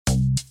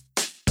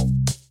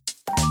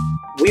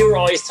We were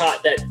always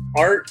taught that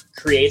art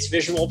creates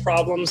visual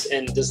problems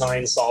and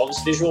design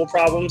solves visual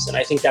problems. And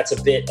I think that's a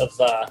bit of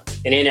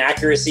an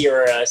inaccuracy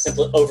or a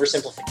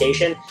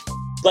oversimplification.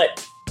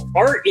 But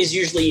art is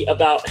usually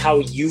about how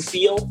you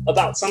feel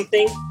about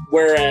something,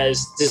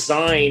 whereas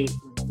design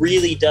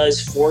really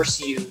does force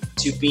you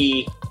to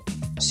be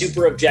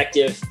super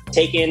objective,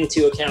 take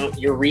into account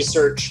your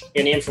research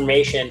and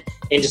information,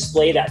 and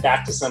display that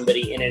back to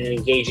somebody in an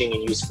engaging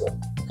and useful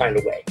kind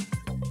of way.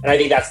 And I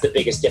think that's the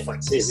biggest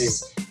difference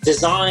is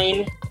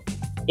design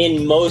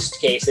in most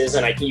cases,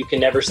 and you can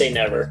never say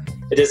never,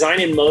 the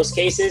design in most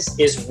cases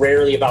is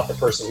rarely about the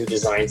person who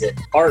designs it.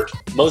 Art,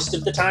 most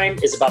of the time,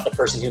 is about the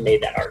person who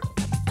made that art.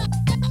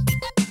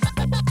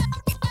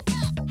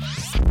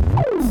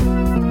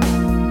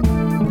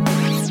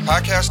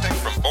 Podcasting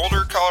from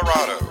Boulder,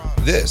 Colorado.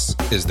 This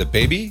is the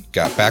Baby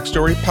Got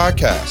Backstory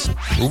podcast,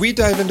 where we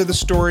dive into the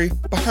story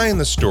behind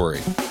the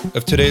story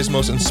of today's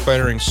most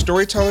inspiring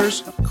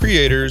storytellers,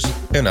 creators,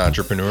 and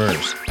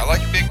entrepreneurs. I like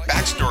big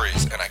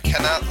backstories, and I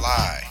cannot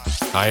lie.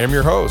 I am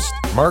your host,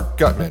 Mark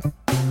Gutman.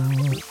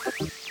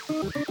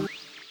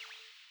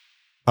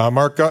 I'm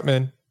Mark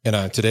Gutman, and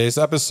on today's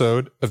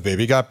episode of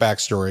Baby Got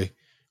Backstory,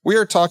 we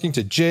are talking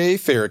to Jay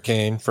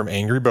Farrakane from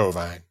Angry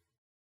Bovine.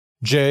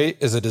 Jay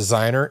is a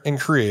designer and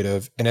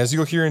creative, and as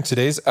you'll hear in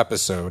today's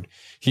episode,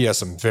 he has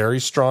some very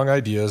strong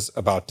ideas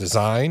about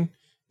design,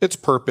 its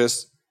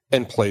purpose,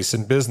 and place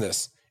in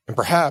business, and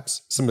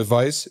perhaps some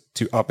advice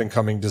to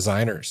up-and-coming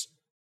designers.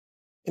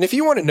 And if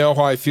you want to know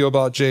how I feel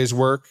about Jay's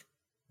work,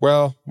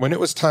 well, when it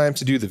was time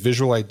to do the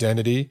visual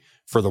identity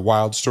for the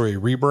Wild Story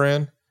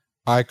rebrand,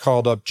 I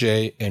called up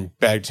Jay and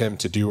begged him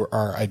to do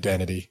our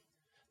identity.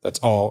 That's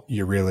all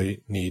you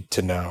really need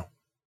to know.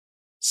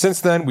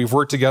 Since then, we've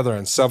worked together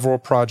on several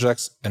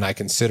projects, and I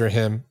consider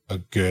him a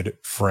good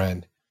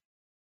friend.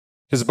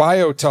 His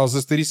bio tells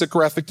us that he's a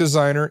graphic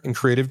designer and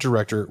creative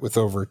director with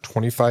over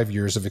 25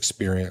 years of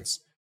experience.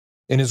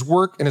 And his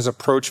work and his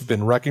approach have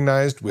been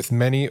recognized with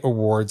many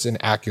awards and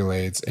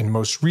accolades, and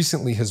most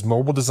recently, his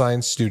mobile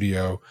design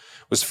studio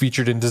was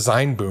featured in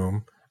Design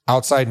Boom,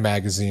 Outside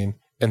Magazine,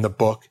 and the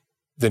book,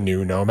 The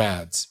New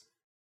Nomads.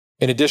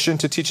 In addition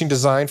to teaching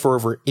design for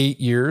over 8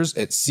 years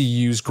at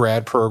CU's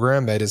grad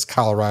program, that is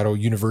Colorado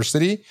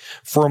University,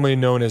 formerly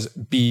known as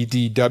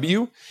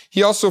BDW,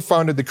 he also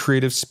founded the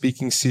creative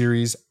speaking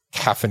series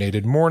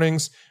Caffeinated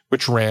Mornings,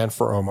 which ran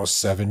for almost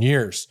 7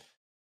 years.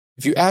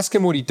 If you ask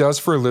him what he does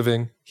for a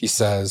living, he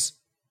says,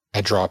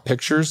 "I draw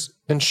pictures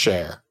and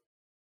share."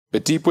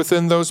 But deep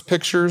within those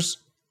pictures,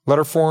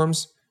 letter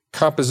forms,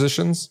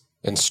 compositions,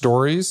 and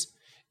stories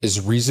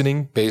is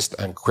reasoning based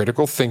on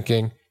critical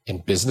thinking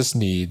and business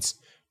needs,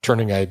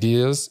 turning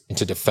ideas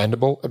into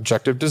defendable,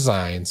 objective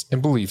designs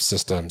and belief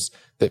systems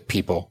that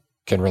people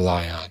can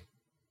rely on.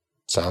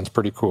 Sounds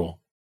pretty cool.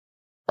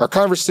 Our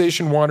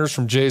conversation wanders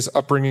from Jay's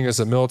upbringing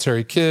as a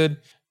military kid,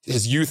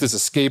 his youth as a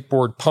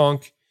skateboard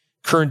punk,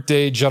 current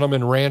day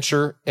gentleman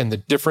rancher, and the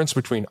difference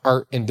between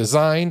art and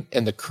design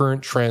and the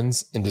current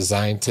trends in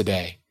design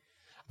today.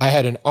 I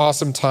had an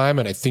awesome time,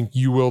 and I think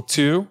you will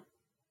too.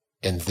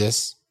 And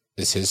this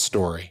is his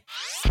story.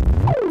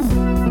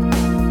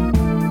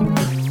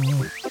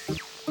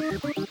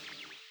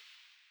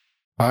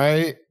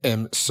 I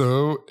am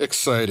so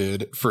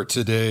excited for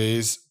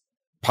today's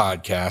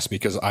podcast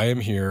because I am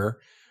here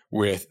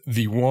with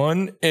the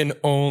one and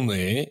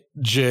only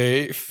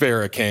Jay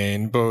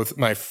Farrakane, both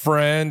my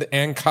friend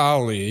and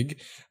colleague.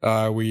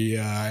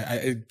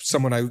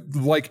 Someone I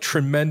like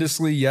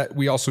tremendously, yet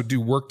we also do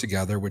work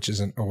together, which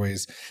isn't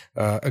always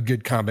a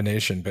good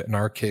combination, but in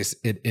our case,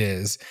 it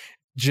is.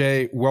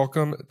 Jay,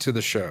 welcome to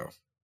the show.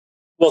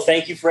 Well,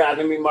 thank you for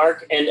having me,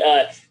 Mark. And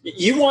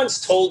you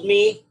once told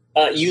me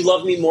you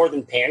love me more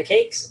than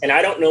pancakes, and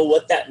I don't know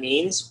what that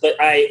means, but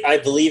I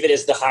believe it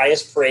is the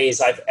highest praise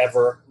I've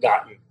ever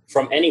gotten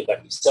from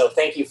anybody. So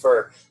thank you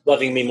for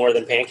loving me more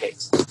than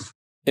pancakes.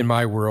 In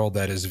my world,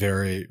 that is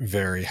very,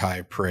 very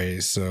high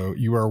praise. So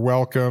you are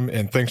welcome,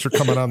 and thanks for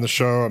coming on the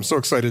show. I'm so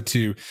excited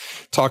to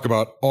talk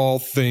about all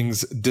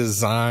things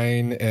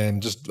design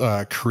and just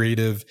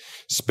creative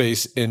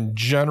space in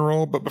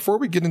general. But before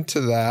we get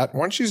into that, why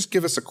don't you just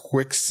give us a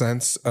quick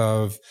sense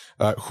of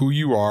who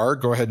you are?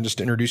 Go ahead and just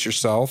introduce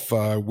yourself,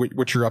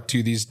 what you're up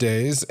to these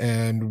days,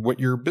 and what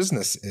your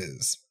business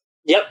is.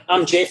 Yep,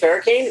 I'm Jay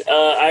Farrakane.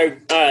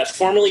 I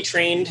formerly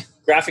trained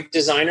graphic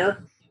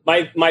designer.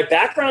 My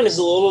background is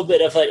a little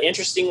bit of an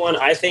interesting one,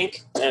 I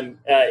think. I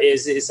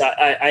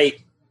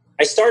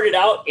started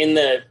out in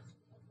the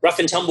rough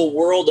and tumble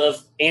world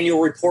of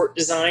annual report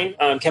design,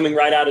 coming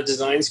right out of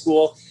design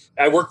school.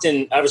 I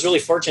was really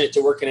fortunate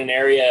to work in an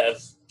area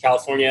of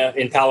California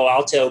in Palo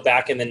Alto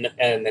back in the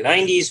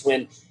 90s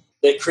when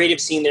the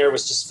creative scene there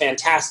was just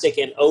fantastic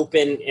and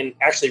open, and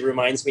actually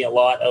reminds me a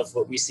lot of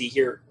what we see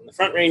here in the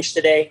Front Range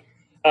today.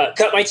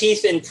 Cut my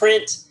teeth in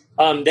print,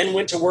 then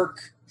went to work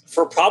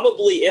for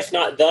probably, if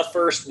not the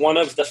first, one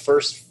of the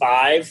first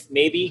 5,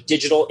 maybe,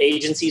 digital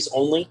agencies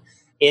only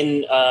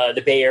in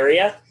the Bay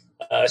Area,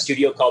 a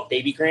studio called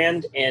Baby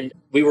Grand. And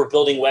we were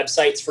building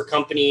websites for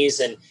companies.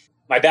 And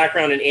my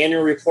background in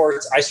annual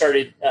reports, I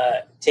started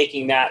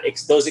taking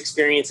those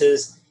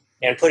experiences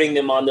and putting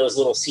them on those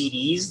little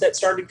CDs that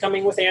started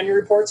coming with annual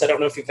reports. I don't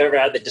know if you've ever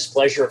had the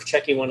displeasure of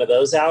checking one of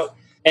those out.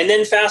 And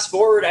then fast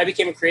forward, I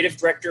became a creative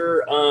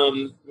director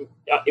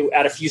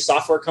at a few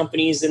software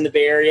companies in the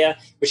Bay Area,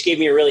 which gave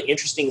me a really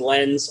interesting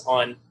lens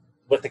on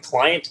what the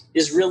client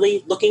is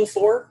really looking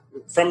for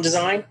from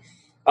design,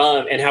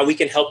 and how we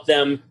can help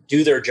them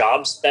do their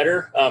jobs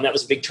better. That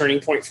was a big turning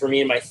point for me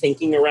in my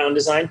thinking around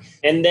design.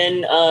 And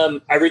then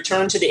I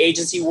returned to the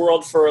agency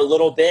world for a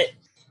little bit.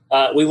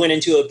 We went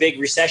into a big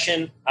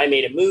recession. I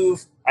made a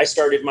move. I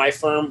started my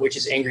firm, which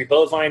is Angry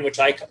Bovine, which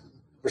I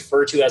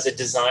refer to as a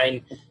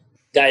design,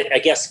 I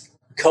guess,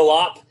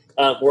 co-op,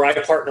 where I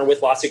partner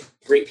with lots of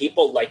great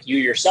people like you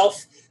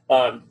yourself,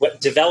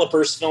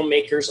 developers,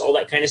 filmmakers, all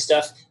that kind of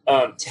stuff,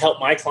 to help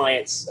my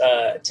clients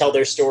tell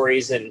their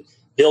stories and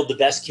build the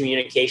best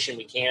communication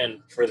we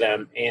can for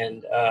them.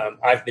 And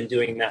I've been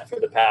doing that for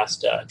the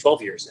past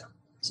 12 years now.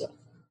 So,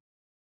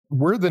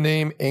 where'd the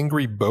name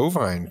Angry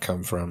Bovine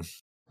come from?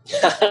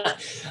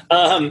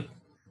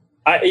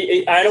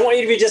 I don't want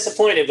you to be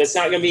disappointed, but it's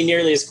not going to be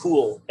nearly as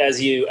cool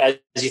as you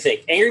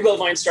think. Angry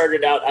Bovine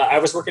started out, I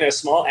was working at a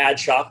small ad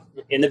shop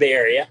in the Bay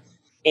Area,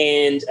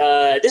 and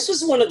this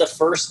was one of the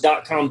first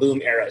 .com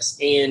boom eras.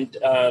 And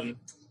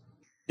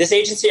this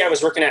agency I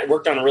was working at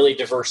worked on a really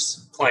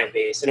diverse client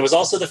base, and it was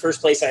also the first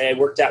place I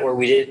worked at where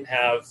we didn't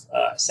have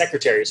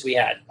secretaries. We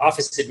had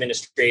office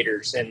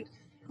administrators, and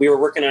we were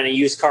working on a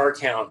used car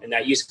account, and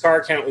that used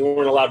car account, we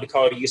weren't allowed to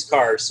call it used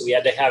cars, so we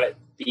had to have it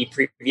be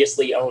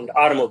previously owned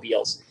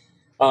automobiles.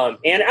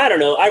 And I don't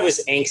know, I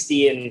was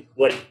angsty and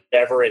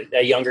whatever, and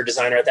a younger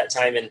designer at that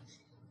time. And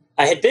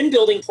I had been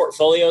building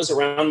portfolios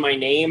around my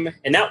name,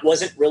 and that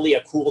wasn't really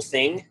a cool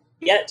thing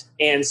yet.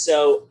 And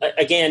so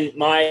again,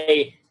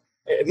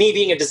 me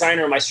being a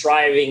designer, my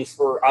striving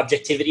for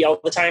objectivity all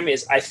the time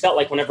is I felt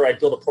like whenever I'd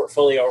build a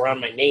portfolio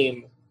around my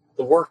name,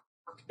 the work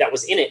that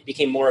was in it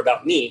became more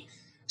about me.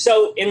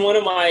 So in one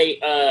of my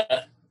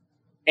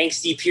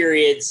angsty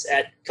periods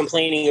at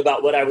complaining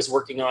about what I was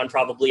working on,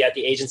 probably at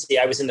the agency,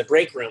 I was in the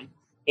break room,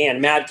 and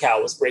Mad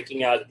Cow was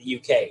breaking out of the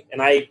UK.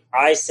 And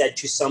I said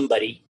to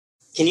somebody,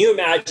 can you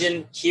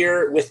imagine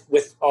here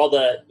with all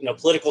the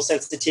political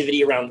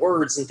sensitivity around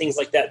words and things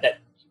like that, that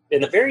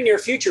in the very near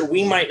future,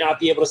 we might not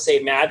be able to say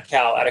Mad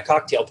Cow at a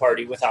cocktail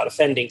party without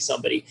offending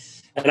somebody.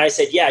 And I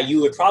said, yeah, you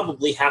would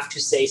probably have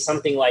to say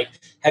something like,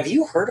 have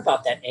you heard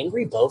about that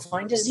angry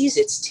bovine disease?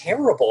 It's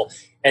terrible.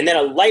 And then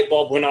a light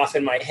bulb went off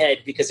in my head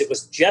because it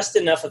was just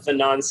enough of a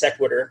non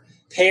sequitur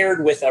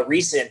paired with a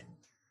recent,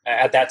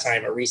 at that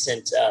time, a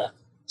recent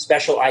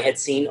special I had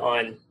seen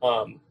on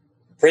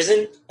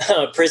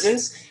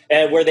prisons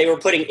where they were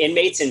putting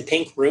inmates in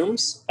pink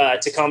rooms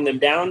to calm them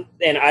down.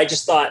 And I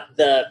just thought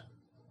the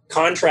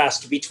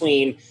contrast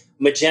between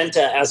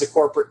magenta as a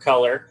corporate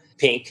color,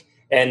 pink,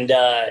 and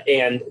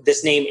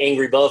this name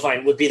Angry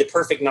Bovine would be the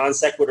perfect non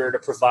sequitur to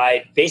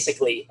provide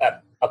basically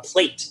a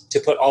plate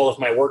to put all of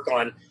my work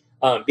on,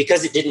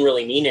 because it didn't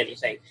really mean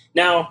anything.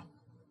 Now,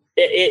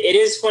 it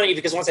is funny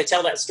because once I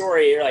tell that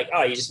story, you're like,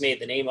 oh, you just made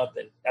the name up,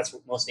 and that's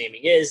what most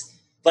naming is.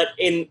 But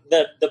in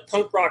the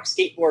punk rock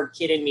skateboard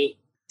kid in me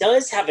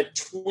does have a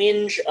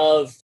twinge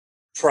of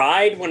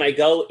pride when I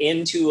go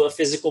into a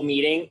physical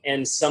meeting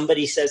and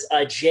somebody says,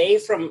 Jay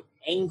from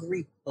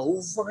Angry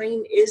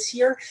Bovine is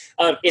here.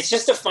 It's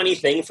just a funny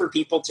thing for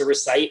people to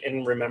recite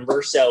and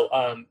remember. So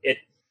it,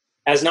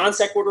 as non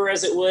sequitur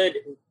as it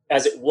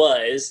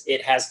was,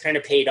 it has kind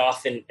of paid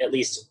off in at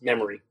least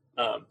memory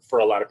for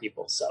a lot of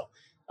people. So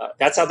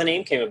that's how the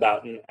name came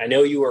about. And I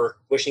know you were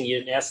wishing you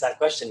didn't ask that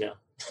question now.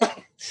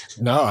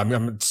 No,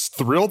 I'm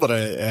thrilled that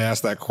I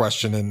asked that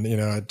question. And,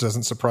 it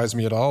doesn't surprise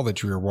me at all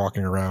that you were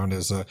walking around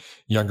as a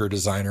younger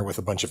designer with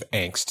a bunch of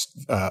angst,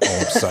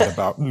 all upset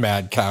about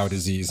mad cow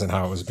disease and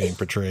how it was being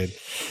portrayed.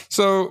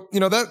 So,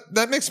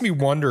 that makes me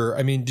wonder.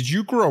 I mean, did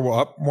you grow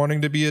up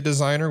wanting to be a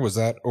designer? Was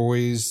that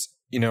always,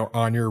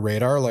 on your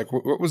radar? Like,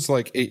 what was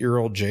like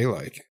 8-year-old Jay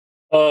like?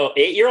 Oh,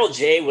 8-year-old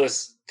Jay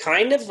was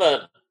kind of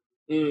I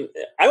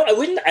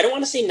don't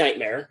want to say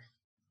nightmare,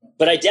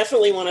 but I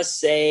definitely want to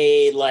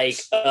say like,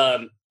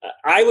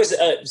 I was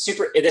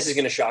this is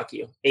going to shock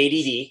you,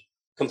 ADD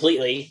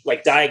completely,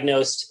 like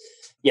diagnosed.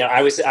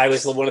 I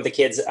was one of the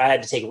kids. I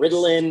had to take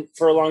Ritalin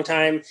for a long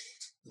time,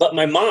 but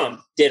my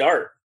mom did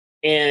art,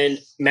 and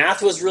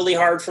math was really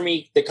hard for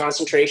me, the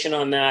concentration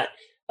on that.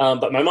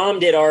 But my mom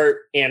did art,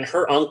 and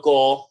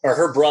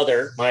her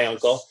brother, my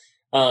uncle,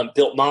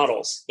 built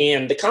models.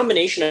 And the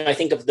combination, I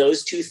think, of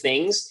those two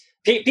things,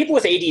 people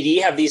with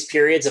ADD have these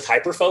periods of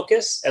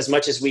hyperfocus as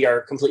much as we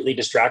are completely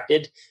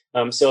distracted.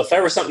 So if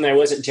there was something I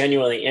wasn't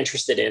genuinely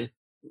interested in,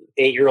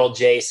 8-year-old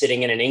Jay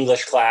sitting in an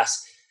English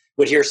class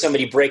would hear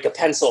somebody break a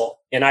pencil,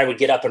 and I would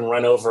get up and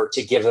run over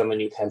to give them a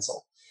new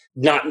pencil,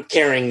 not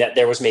caring that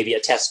there was maybe a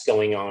test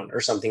going on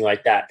or something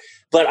like that.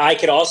 But I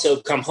could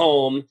also come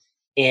home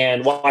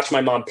and watch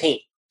my mom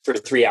paint for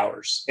 3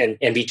 hours and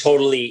be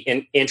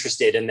totally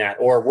interested in that,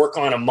 or work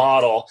on a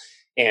model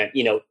and,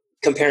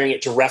 comparing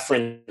it to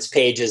reference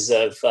pages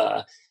of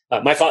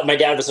my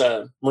dad was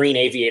a Marine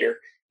aviator,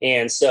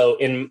 And so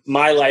in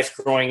my life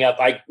growing up,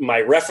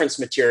 my reference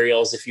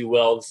materials, if you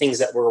will, the things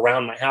that were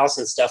around my house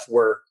and stuff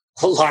were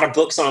a lot of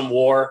books on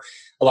war,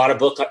 a lot of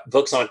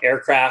books on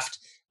aircraft.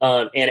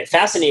 And it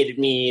fascinated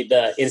me,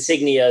 the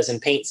insignias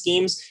and paint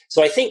schemes.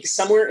 So I think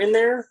somewhere in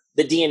there,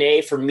 the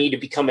DNA for me to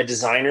become a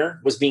designer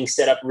was being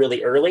set up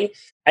really early.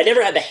 I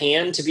never had the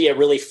hand to be a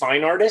really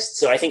fine artist.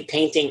 So I think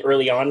painting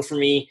early on for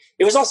me,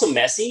 it was also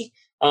messy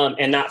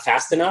and not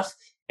fast enough.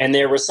 And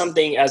there was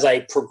something as I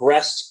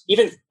progressed,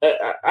 even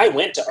I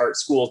went to art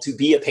school to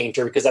be a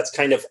painter because that's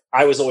kind of,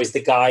 I was always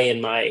the guy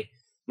in my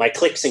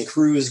cliques and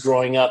crews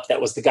growing up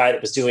that was the guy that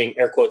was doing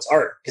air quotes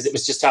art because it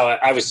was just how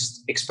I was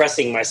just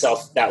expressing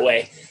myself that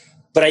way.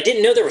 But I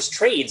didn't know there was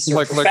trades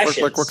or professions.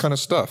 Like what kind of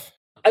stuff?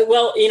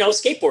 Well,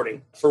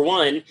 skateboarding, for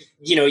one,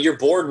 your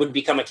board would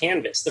become a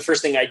canvas. The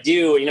first thing I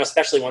do,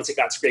 especially once it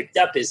got scraped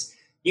up, is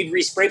you'd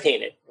respray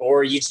paint it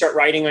or you'd start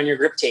writing on your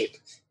grip tape.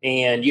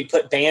 And you'd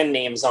put band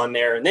names on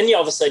there. And then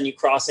all of a sudden you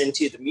cross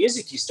into the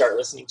music you start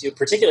listening to,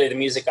 particularly the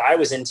music I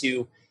was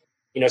into,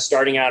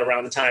 starting out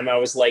around the time I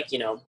was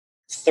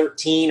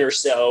 13 or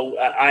so.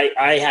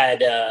 I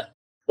had,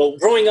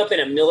 growing up in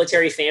a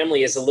military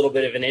family is a little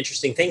bit of an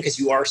interesting thing because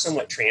you are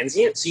somewhat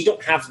transient. So you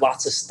don't have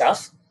lots of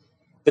stuff.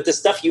 But the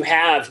stuff you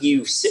have,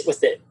 you sit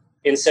with it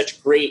in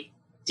such great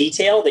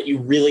detail that you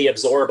really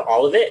absorb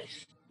all of it.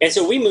 And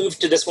so we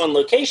moved to this one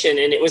location,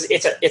 and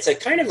it's a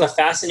kind of a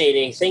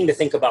fascinating thing to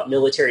think about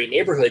military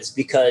neighborhoods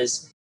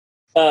because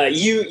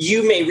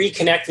you may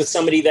reconnect with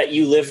somebody that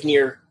you lived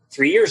near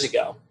 3 years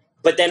ago,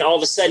 but then all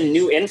of a sudden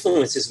new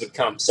influences would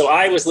come. So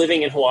I was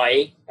living in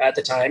Hawaii at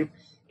the time,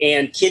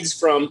 and kids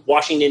from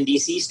Washington,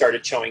 D.C.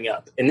 started showing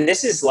up. And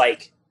this is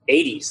like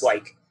 80s,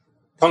 like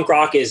punk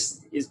rock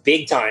is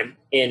big time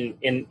in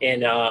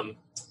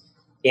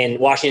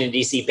Washington,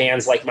 D.C.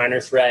 Bands like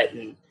Minor Threat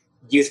and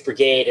Youth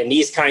Brigade and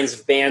these kinds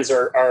of bands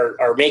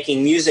are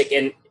making music,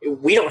 and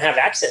we don't have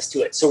access to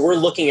it. So we're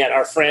looking at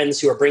our friends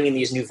who are bringing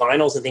these new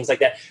vinyls and things like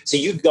that. So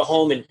you'd go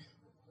home and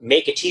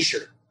make a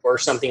t-shirt or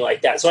something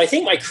like that. So I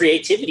think my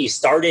creativity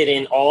started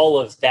in all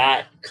of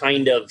that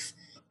kind of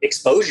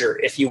exposure,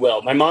 if you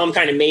will. My mom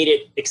kind of made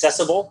it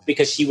accessible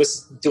because she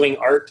was doing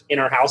art in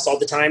our house all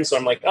the time. So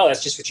I'm like, oh,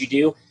 that's just what you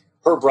do.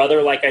 Her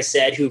brother, like I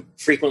said, who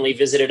frequently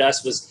visited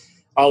us, was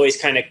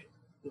always kind of,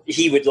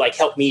 he would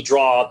help me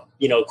draw,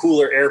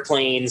 cooler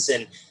airplanes.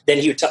 And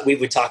then we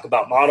would talk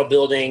about model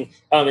building.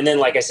 And then,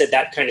 like I said,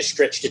 that kind of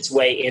stretched its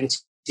way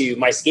into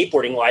my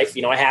skateboarding life.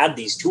 I had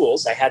these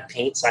tools, I had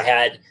paints, I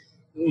had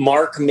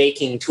mark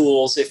making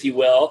tools, if you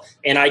will.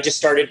 And I just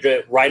started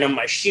to write on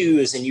my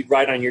shoes, and you'd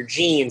write on your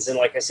jeans. And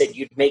like I said,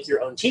 you'd make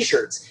your own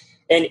t-shirts.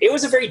 And it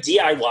was a very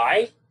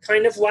DIY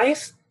kind of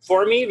life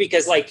for me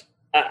because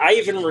I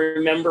even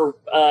remember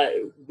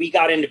we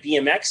got into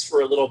BMX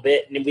for a little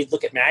bit, and we'd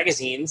look at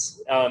magazines,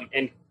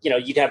 and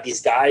you'd have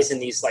these guys in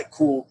these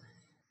cool,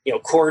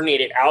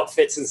 coordinated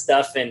outfits and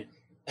stuff. And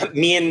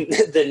me and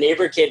the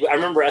neighbor kid, I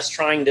remember us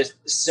trying to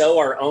sew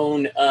our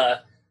own,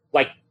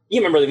 you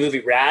remember the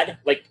movie Rad?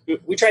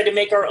 We tried to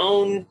make our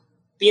own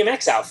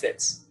BMX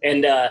outfits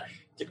and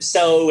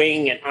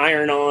sewing and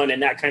iron on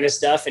and that kind of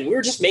stuff, and we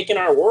were just making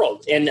our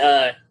world. And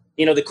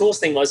the coolest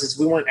thing is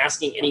we weren't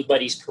asking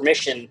anybody's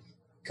permission.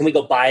 Can we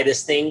go buy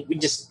this thing? We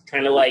just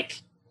kind of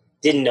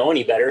didn't know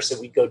any better, so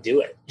we'd go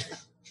do it.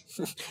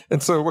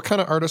 And so what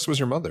kind of artist was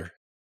your mother?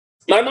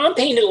 My mom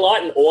painted a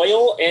lot in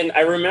oil, and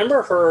I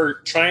remember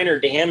her trying her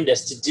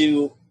damnedest to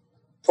do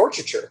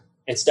portraiture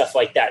and stuff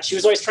like that. She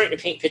was always trying to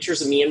paint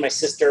pictures of me and my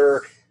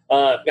sister.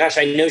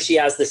 I know she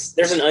has this.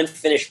 There's an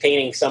unfinished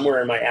painting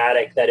somewhere in my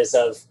attic that is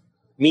of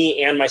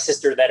me and my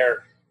sister that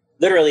are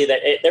literally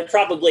they're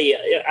probably,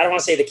 I don't want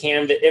to say the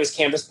canvas, it was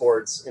canvas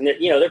boards, and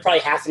they're probably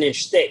half an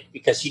inch thick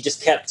because she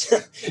just kept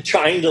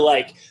trying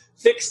to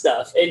fix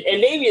stuff. And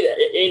maybe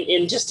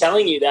in just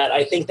telling you that,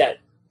 I think that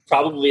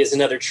probably is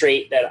another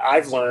trait that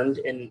I've learned,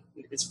 and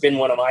it's been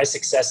one of my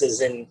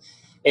successes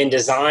in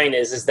design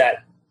is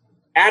that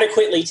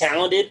adequately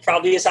talented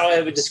probably is how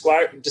I would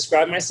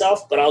describe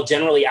myself, but I'll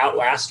generally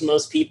outlast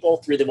most people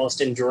through the most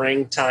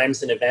enduring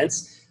times and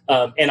events.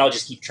 And I'll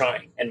just keep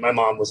trying. And my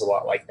mom was a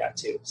lot like that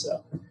too.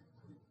 So.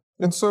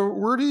 And so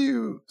where do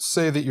you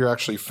say that you're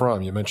actually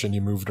from? You mentioned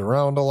you moved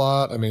around a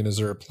lot. I mean, is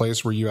there a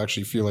place where you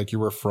actually feel like you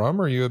were from,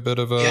 or are you a bit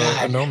of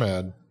a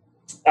nomad?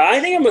 I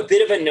think I'm a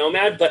bit of a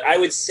nomad, but I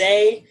would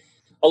say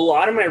a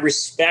lot of my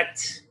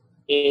respect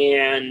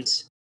and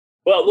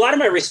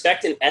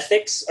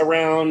ethics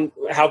around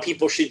how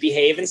people should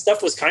behave and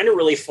stuff was kind of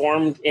really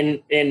formed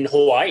in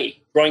Hawaii,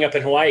 growing up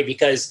in Hawaii,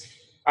 because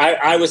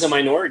I was a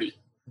minority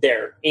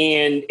there.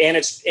 And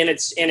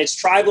it's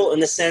tribal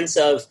in the sense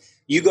of,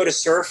 you go to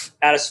surf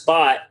at a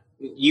spot,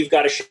 you've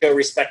got to show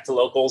respect to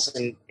locals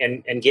and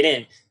get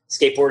in.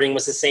 Skateboarding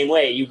was the same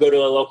way. You go to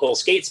a local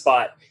skate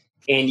spot,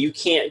 and you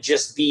can't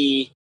just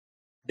be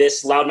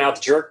this loudmouth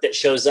jerk that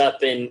shows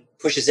up and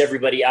pushes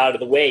everybody out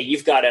of the way.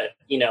 You've got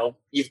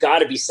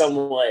to be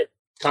somewhat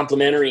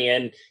complimentary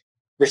and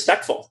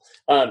respectful.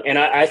 And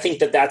I think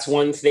that that's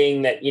one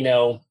thing that,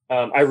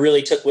 I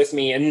really took with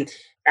me. And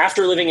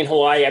after living in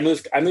Hawaii, I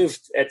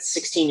moved at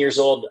 16 years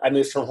old. I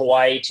moved from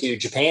Hawaii to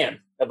Japan,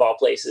 of all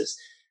places.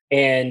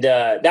 And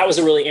that was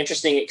a really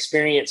interesting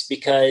experience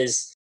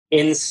because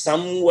in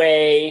some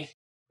way,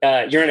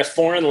 you're in a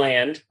foreign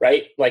land,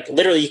 right? Like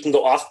literally you can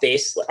go off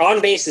base.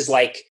 On base is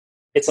like,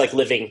 it's like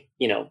living,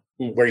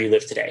 where you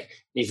live today.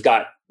 You've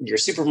got your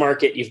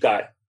supermarket, you've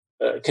got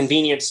a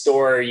convenience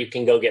store, you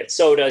can go get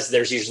sodas.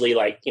 There's usually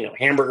like,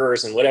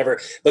 hamburgers and whatever.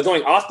 But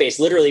going off base,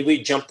 literally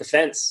we'd jump the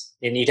fence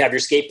and you'd have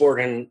your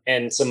skateboard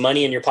and some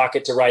money in your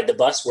pocket to ride the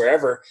bus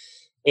wherever.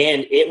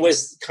 And it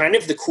was kind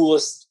of the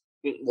coolest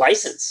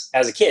license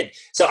as a kid.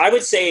 So I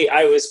would say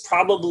I was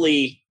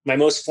probably, my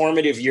most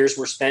formative years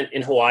were spent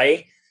in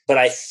Hawaii. But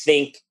I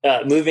think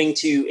moving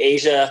to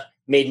Asia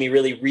made me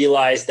really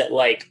realize that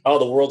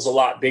the world's a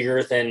lot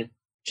bigger than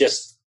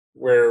just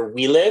where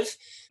we live.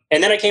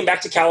 And then I came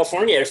back to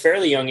California at a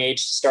fairly young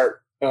age to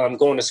start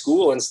going to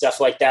school and stuff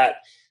like that,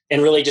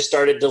 and really just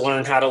started to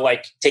learn how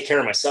to take care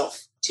of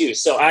myself too.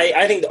 So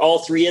I think all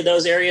three of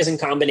those areas in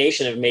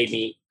combination have made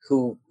me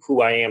who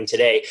I am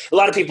today. A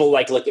lot of people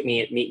look at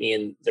me and meet me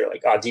and they're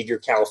like, "Oh, dude, you're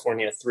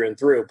California through and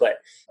through." But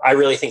I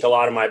really think a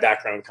lot of my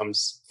background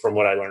comes from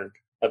what I learned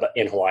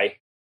in Hawaii.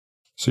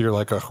 So you're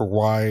like a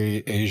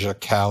Hawaii, Asia,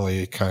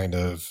 Cali kind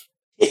of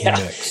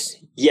mix.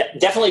 Yeah,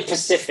 definitely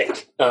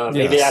Pacific.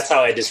 Maybe that's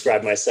how I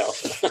describe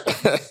myself.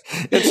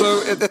 And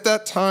so at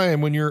that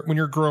time, when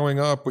you're growing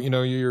up,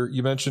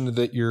 you mentioned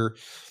that you're,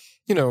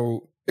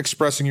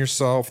 expressing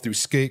yourself through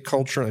skate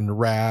culture and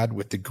rad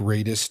with the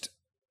greatest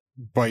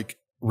bike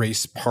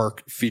race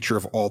park feature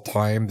of all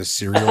time, the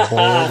cereal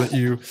bowl that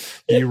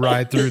you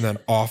ride through, and then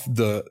off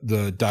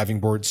the diving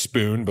board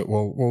spoon. But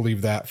we'll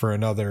leave that for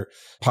another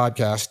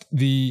podcast.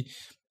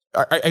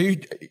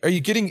 Are you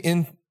getting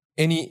in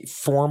any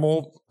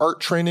formal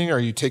art training? Are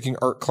you taking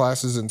art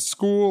classes in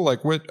school?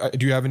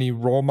 Do you have any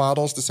role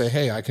models to say,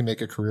 hey, I can make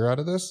a career out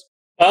of this?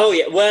 Oh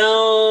yeah.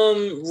 Well,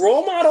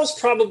 role models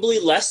probably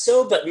less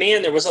so, but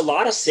man, there was a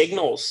lot of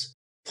signals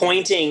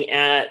pointing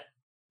at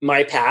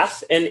my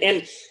path.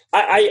 And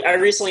I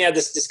recently had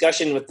this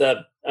discussion with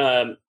a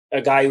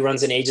guy who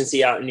runs an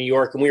agency out in New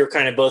York, and we were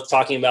kind of both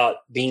talking about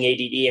being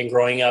ADD and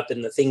growing up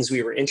and the things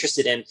we were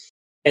interested in.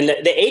 And the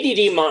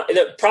ADD,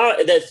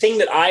 the thing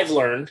that I've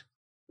learned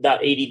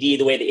about ADD,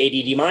 the way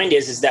the ADD mind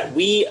is that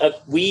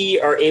we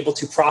are able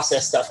to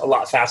process stuff a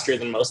lot faster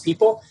than most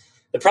people.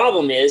 The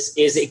problem is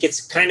it gets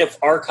kind of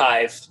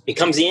archived. It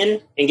comes in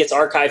and gets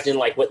archived in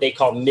what they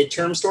call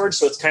midterm storage.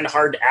 So it's kind of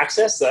hard to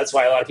access. So that's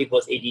why a lot of people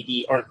with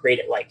ADD aren't great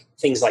at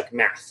things like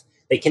math.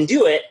 They can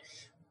do it,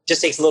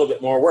 just takes a little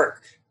bit more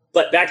work.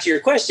 But back to your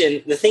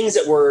question, the things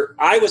that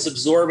I was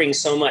absorbing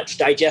so much,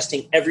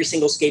 digesting every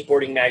single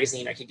skateboarding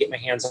magazine I could get my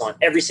hands on,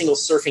 every single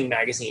surfing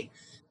magazine.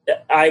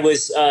 I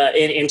was,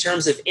 in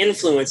terms of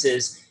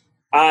influences,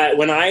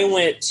 when I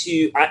went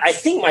to, I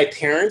think my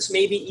parents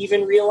maybe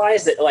even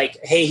realized that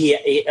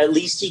hey, at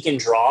least he can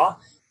draw.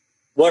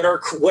 What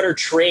are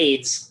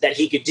trades that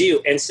he could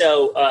do? And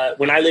so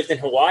when I lived in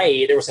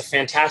Hawaii, there was a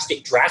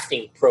fantastic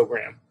drafting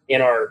program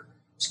in our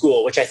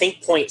school, which I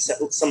think points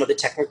at some of the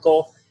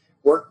technical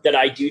work that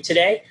I do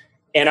today.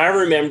 And I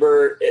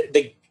remember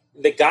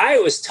the guy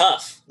was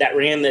tough that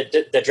ran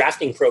the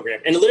drafting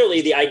program. And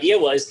literally the idea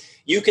was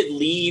you could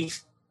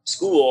leave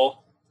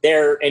school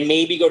there and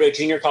maybe go to a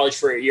junior college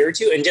for a year or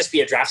two and just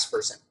be a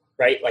draftsperson,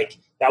 right?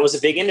 That was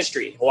a big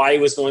industry. Hawaii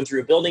was going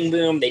through a building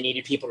boom. They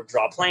needed people to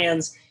draw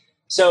plans.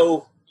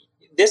 So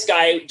this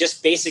guy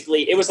just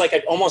basically, it was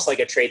almost like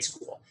a trade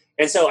school.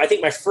 And so I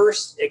think my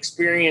first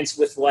experience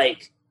with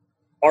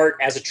art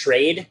as a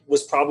trade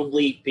was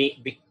probably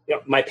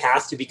my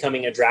path to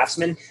becoming a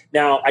draftsman.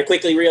 Now, I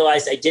quickly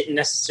realized I didn't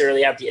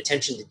necessarily have the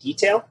attention to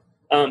detail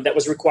that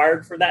was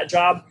required for that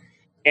job.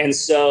 And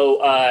so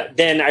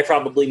then I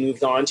probably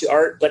moved on to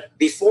art. But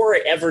before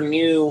I ever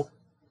knew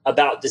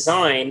about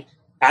design,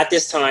 at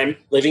this time,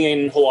 living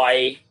in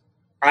Hawaii,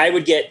 I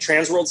would get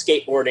Transworld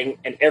Skateboarding,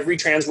 and every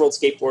Transworld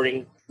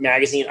Skateboarding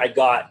magazine I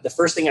got, the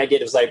first thing I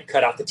did was I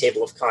cut out the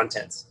table of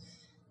contents.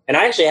 And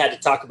I actually had to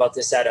talk about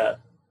this at a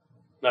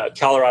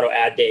Colorado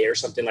Ad Day or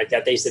something like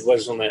that. They said, what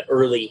was one of the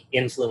early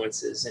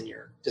influences in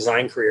your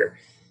design career?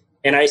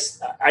 And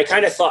I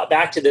kind of thought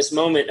back to this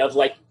moment of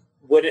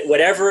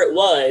whatever it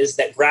was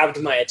that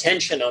grabbed my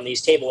attention on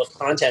these table of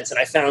contents. And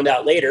I found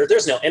out later,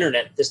 there's no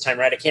internet this time,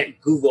 right? I can't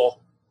Google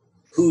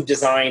who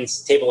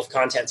designs table of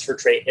contents for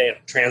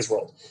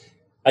Transworld.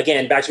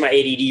 Again, back to my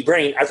ADD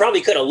brain, I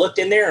probably could have looked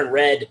in there and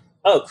read,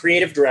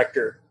 creative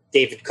director,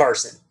 David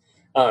Carson,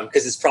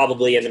 because it's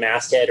probably in the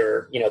masthead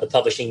or, the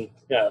publishing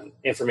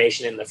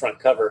information in the front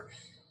cover.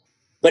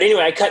 But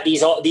anyway, I cut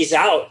these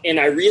out, and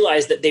I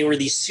realized that they were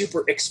these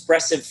super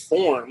expressive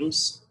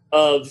forms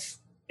of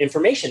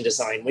information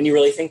design when you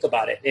really think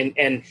about it.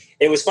 And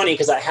it was funny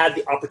because I had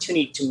the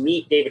opportunity to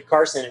meet David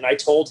Carson, and I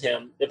told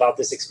him about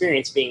this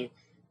experience being,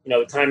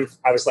 the time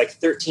I was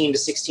 13 to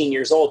 16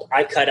 years old.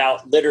 I cut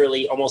out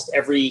literally almost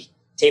every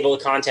table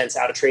of contents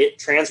out of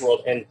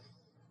Transworld and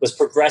was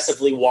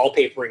progressively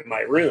wallpapering my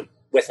room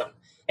with him.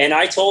 And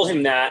I told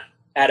him that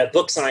at a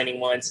book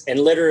signing once, and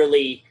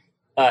literally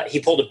he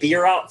pulled a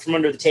beer out from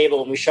under the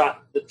table and we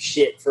shot the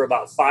shit for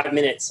about 5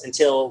 minutes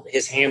until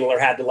his handler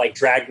had to like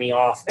drag me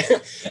off.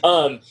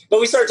 But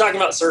we started talking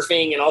about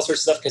surfing and all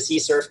sorts of stuff because he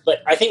surfed.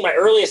 But I think my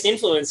earliest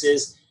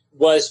influences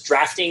was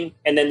drafting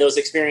and then those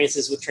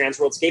experiences with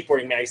Transworld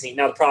Skateboarding Magazine.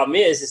 Now the problem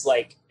is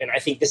like, and I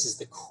think this is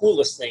the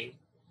coolest thing,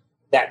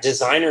 that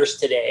designers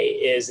today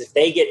is if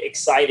they get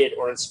excited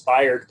or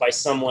inspired by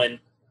someone,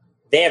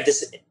 they have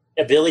this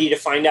ability to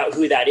find out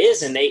who that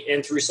is. And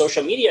through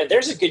social media,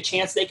 there's a good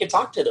chance they could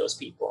talk to those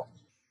people.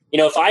 You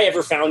know, if I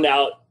ever found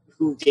out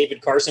who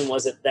David Carson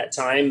was at that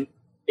time,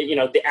 you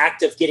know, the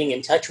act of getting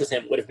in touch with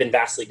him would have been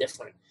vastly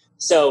different.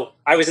 So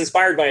I was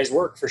inspired by his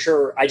work for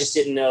sure. I just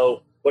didn't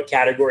know what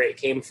category it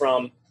came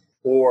from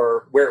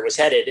or where it was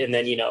headed. And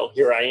then, you know,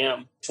 here I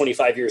am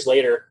 25 years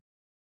later,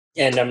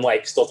 and I'm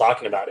like still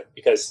talking about it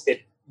because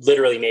it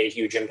literally made a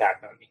huge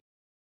impact on me.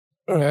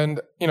 And,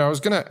 you know, I was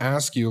going to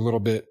ask you a little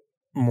bit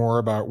more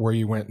about where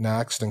you went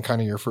next and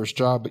kind of your first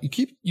job, but you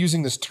keep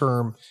using this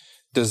term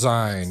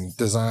designers.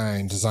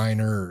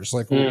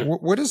 Like,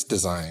 what is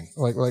design?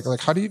 Like,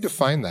 how do you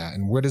define that?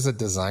 And what is a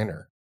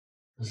designer?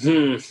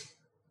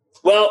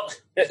 Well,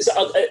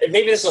 so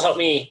maybe this will help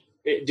me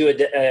do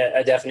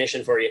a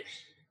definition for you.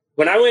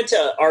 When I went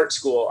to art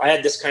school, I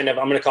had this kind of,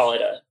 I'm going to call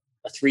it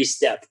a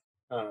 3-step,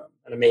 and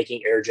I'm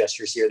making air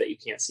gestures here that you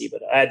can't see,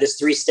 but I had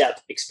this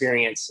 3-step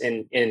experience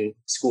in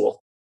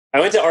school.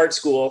 I went to art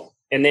school,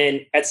 and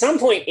then at some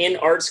point in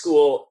art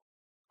school,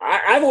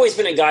 I've always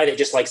been a guy that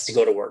just likes to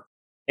go to work.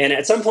 And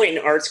at some point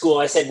in art school,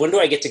 I said, when do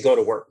I get to go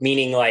to work?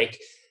 Meaning like,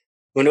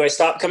 when do I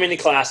stop coming to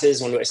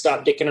classes? When do I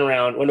stop dicking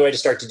around? When do I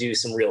just start to do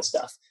some real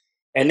stuff?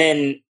 And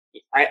then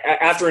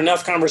after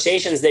enough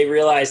conversations, they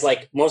realized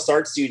like most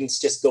art students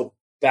just go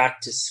back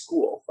to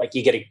school. Like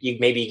you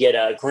maybe get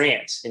a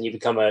grant and you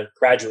become a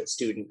graduate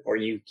student, or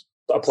you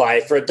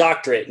apply for a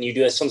doctorate and you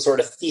do some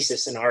sort of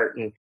thesis in art.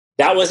 And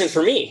that wasn't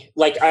for me.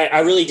 Like I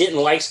really didn't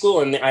like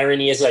school. And the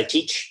irony is I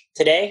teach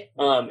today.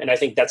 And I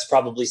think that's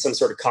probably some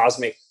sort of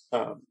cosmic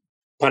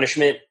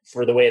punishment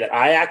for the way that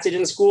I acted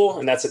in school.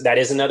 And that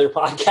is another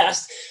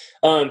podcast.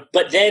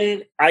 But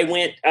then I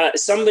went,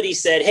 somebody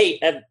said, hey,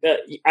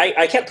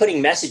 I kept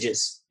putting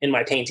messages in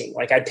my painting.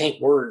 Like I'd paint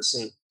words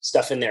and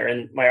stuff in there.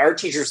 And my art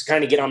teachers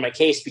kind of get on my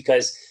case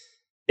because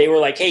they were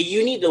like, hey,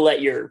 you need to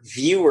let your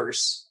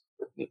viewers,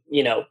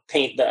 you know,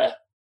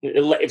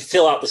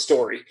 fill out the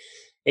story.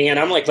 And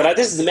I'm like, but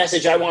this is the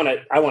message I want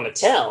to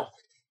tell.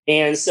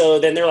 And so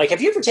then they're like,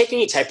 have you ever taken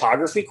any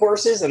typography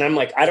courses? And I'm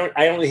like, I don't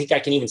think I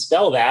can even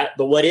spell that,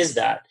 but what is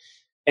that?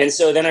 And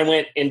so then I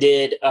went and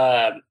did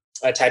a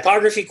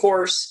typography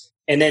course.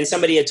 And then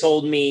somebody had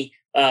told me,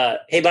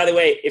 hey, by the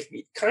way, if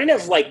you kind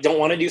of like don't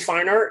want to do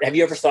fine art, have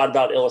you ever thought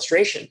about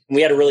illustration? And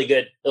we had a really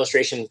good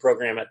illustration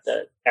program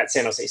at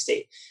San Jose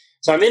State.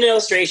 So I'm in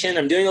illustration,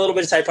 I'm doing a little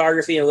bit of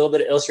typography, a little bit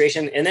of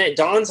illustration. And then it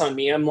dawns on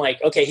me, I'm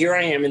like, okay, here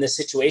I am in this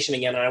situation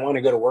again. And I want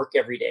to go to work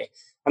every day.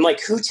 I'm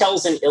like, who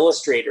tells an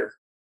illustrator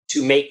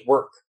to make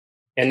work?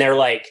 And they're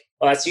like,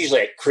 well, that's usually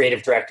a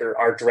creative director,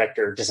 art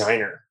director,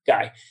 designer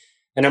guy.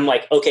 And I'm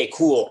like, okay,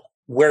 cool.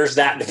 Where's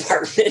that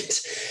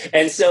department?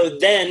 And so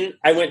then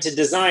I went to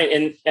design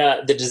and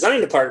the design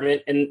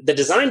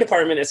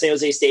department at San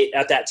Jose State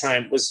at that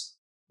time was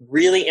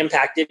really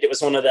impacted. It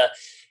was one of the,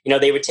 you know,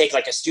 they would take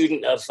like a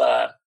student of,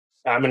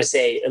 I'm going to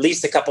say at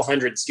least a couple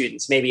hundred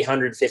students, maybe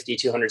 150,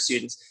 200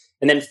 students.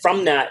 And then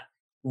from that,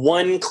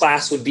 one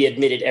class would be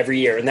admitted every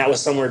year. And that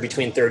was somewhere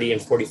between 30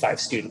 and 45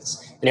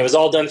 students. And it was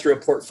all done through a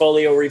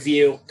portfolio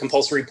review,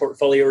 compulsory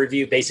portfolio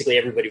review. Basically,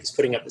 everybody was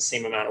putting up the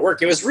same amount of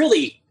work. It was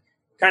really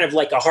kind of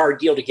like a hard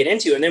deal to get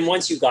into. And then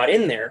once you got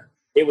in there,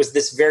 it was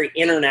this very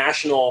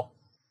international,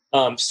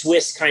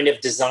 Swiss kind of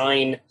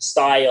design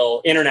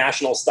style,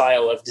 international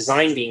style of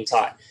design being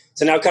taught.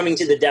 So now coming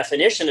to the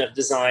definition of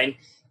design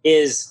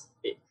is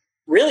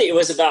really, it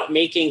was about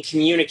making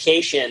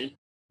communication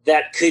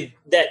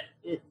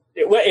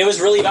it was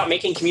really about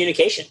making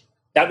communication.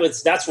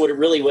 That's what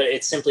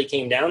it simply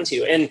came down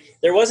to. And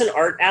there was an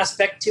art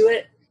aspect to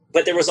it,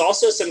 but there was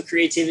also some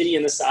creativity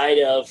in the side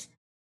of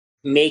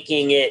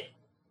making it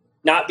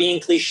not being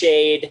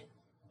cliched,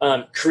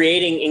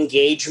 creating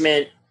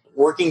engagement,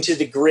 working to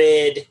the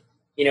grid.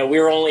 You know, we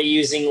were only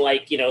using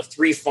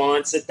 3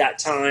 fonts at that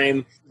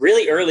time,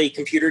 really early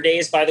computer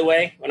days, by the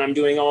way, when I'm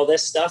doing all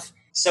this stuff.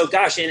 So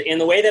gosh, in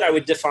the way that I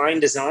would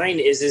define design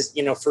is,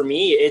 you know, for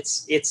me,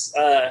 it's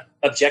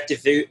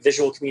objective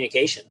visual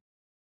communication.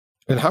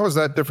 And how is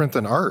that different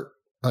than art?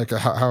 Like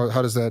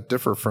how does that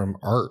differ from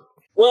art?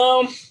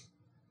 Well,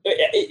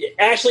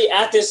 actually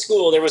at this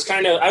school, there was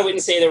I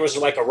wouldn't say there was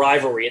like a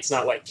rivalry. It's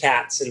not like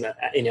cats and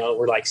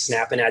we're like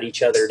snapping at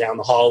each other down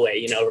the hallway,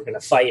 you know, we're going to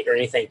fight or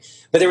anything.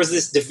 But there was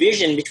this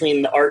division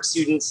between the art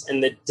students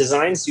and the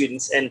design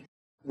students. And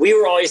we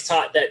were always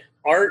taught that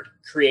art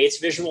creates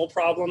visual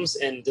problems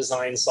and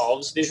design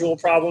solves visual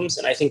problems.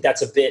 And I think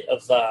that's a bit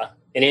of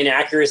an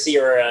inaccuracy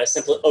or a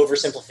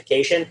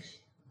oversimplification.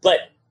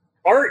 But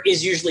art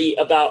is usually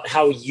about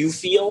how you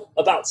feel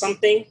about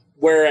something,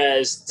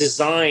 whereas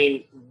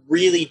design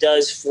really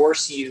does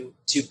force you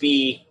to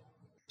be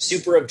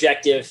super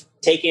objective,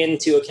 take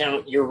into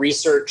account your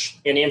research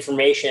and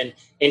information,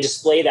 and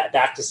display that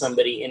back to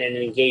somebody in an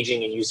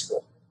engaging and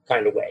useful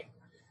kind of way.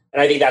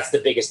 And I think that's the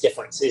biggest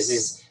difference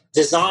is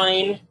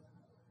design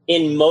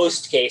in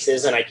most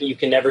cases, and you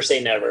can never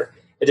say never,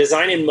 the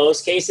design in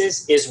most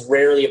cases is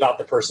rarely about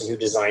the person who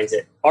designs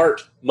it.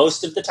 Art,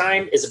 most of the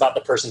time, is about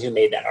the person who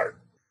made that art.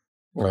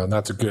 Well,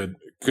 that's a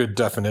good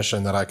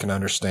definition that I can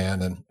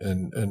understand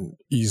and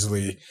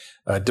easily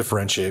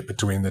differentiate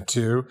between the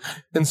two.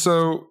 And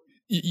so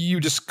you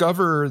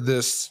discover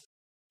this,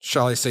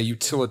 shall I say,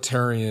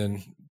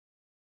 utilitarian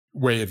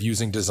way of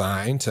using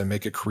design to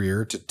make a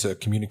career, to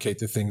communicate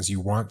the things you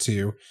want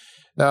to.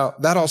 Now,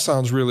 that all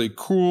sounds really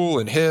cool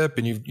and hip,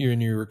 and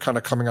you're kind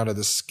of coming out of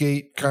the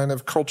skate kind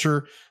of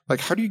culture.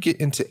 Like, how do you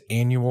get into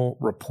annual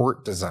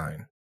report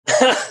design?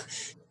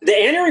 The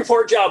annual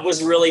report job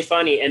was really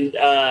funny, and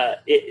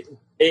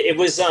it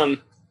was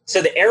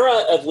so the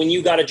era of when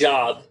you got a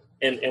job,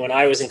 and when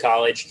I was in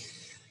college,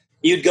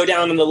 you'd go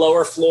down on the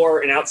lower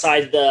floor, and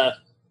outside the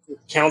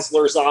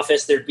counselor's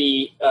office, there'd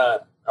be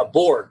a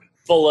board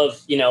full of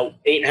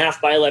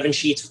 8.5 by 11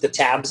 sheets with the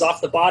tabs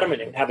off the bottom,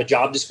 and it would have a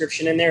job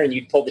description in there, and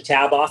you'd pull the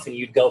tab off, and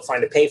you'd go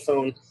find a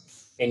payphone,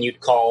 and you'd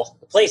call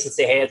the place and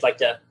say, hey, I'd like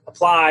to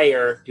apply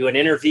or do an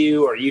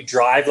interview, or you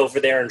drive over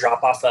there and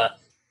drop off a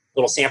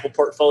little sample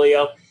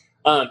portfolio.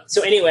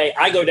 So anyway,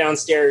 I go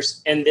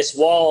downstairs, and this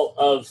wall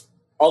of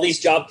all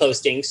these job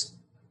postings,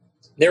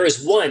 there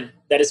is one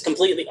that is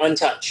completely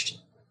untouched.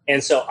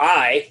 And so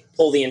I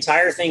pull the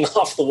entire thing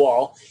off the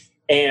wall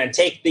and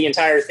take the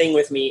entire thing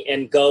with me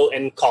and go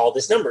and call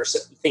this number. So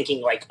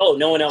thinking like, oh,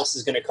 no one else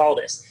is going to call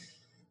this.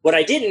 What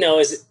I didn't know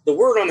is the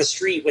word on the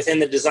street within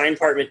the design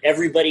department,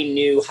 everybody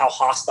knew how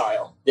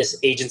hostile this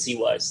agency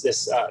was,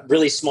 this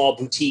really small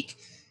boutique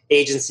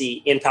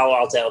agency in Palo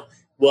Alto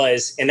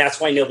was. And that's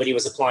why nobody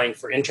was applying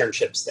for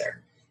internships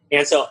there.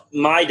 And so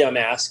my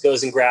dumbass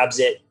goes and grabs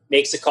it,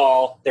 makes a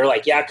call. They're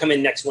like, yeah, come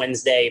in next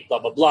Wednesday, blah,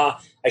 blah, blah.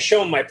 I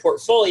show them my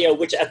portfolio,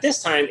 which at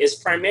this time is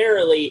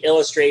primarily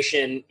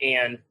illustration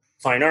and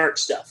fine art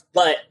stuff.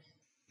 But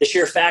the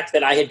sheer fact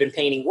that I had been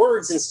painting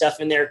words and stuff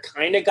in there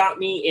kind of got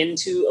me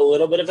into a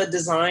little bit of a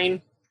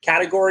design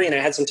category, and I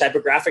had some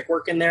typographic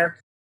work in there.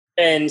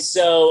 And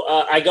so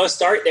I go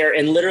start there,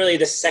 and literally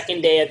the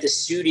second day at the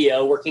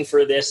studio working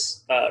for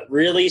this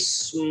really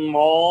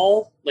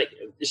small, like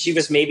she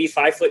was maybe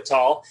 5 foot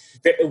tall,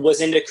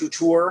 was into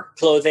couture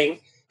clothing.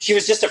 She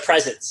was just a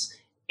presence,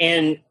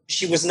 and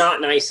she was not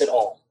nice at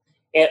all.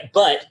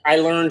 But I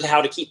learned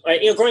how to keep,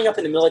 growing up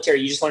in the military,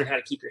 you just learn how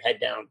to keep your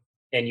head down.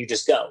 And you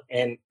just go.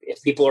 And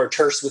if people are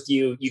terse with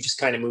you, you just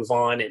kind of move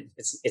on, and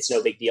it's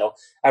no big deal.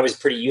 I was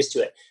pretty used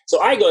to it.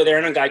 So I go there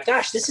and I'm like,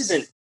 gosh, this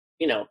isn't,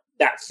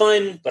 that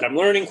fun, but I'm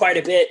learning quite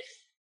a bit.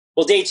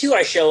 Well, day 2,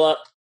 I show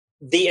up,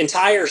 the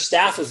entire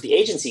staff of the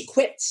agency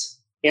quits.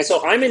 And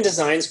so I'm in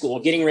design school,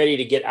 getting ready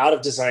to get out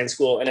of design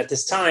school. And at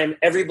this time,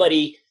 there'd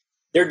be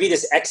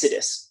this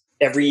exodus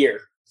every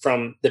year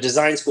from the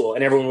design school,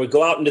 and everyone would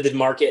go out into the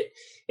market,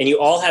 and you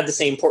all had the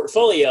same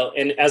portfolio.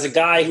 And as a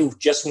guy who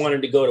just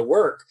wanted to go to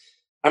work,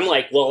 I'm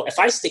like, well, if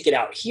I stick it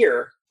out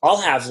here,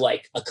 I'll have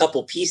like a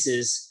couple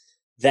pieces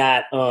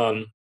that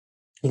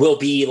will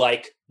be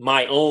like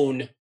my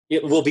own.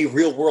 It will be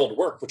real world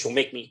work, which will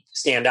make me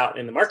stand out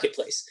in the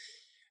marketplace.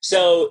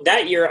 So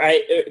that year,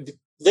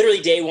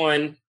 literally day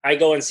 1, I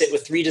go and sit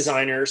with 3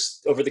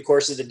 designers over the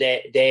course of the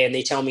day, and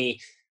they tell me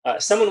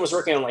someone was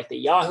working on like the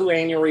Yahoo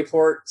annual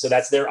report. So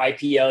that's their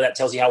IPO. That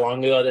tells you how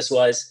long ago this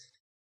was.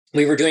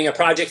 We were doing a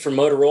project for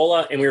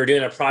Motorola, and we were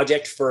doing a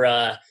project for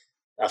a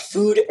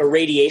food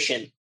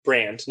irradiation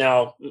brand.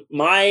 Now,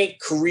 my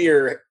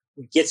career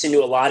gets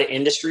into a lot of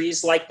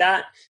industries like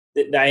that.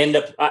 I end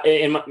up,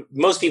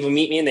 most people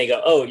meet me and they go,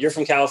 oh, you're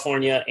from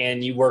California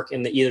and you work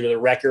in either the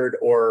record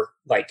or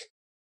like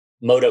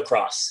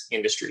motocross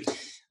industry.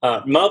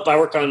 I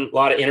work on a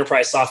lot of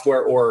enterprise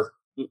software or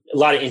a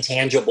lot of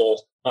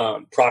intangible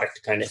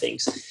product kind of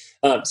things.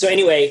 So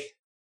anyway,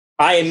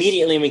 I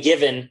immediately am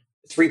given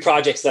 3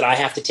 projects that I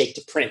have to take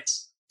to print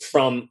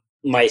from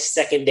my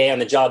second day on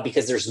the job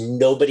because there's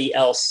nobody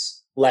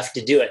else left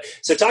to do it.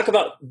 So talk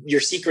about your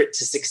secret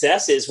to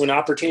success is when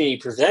opportunity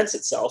presents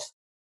itself,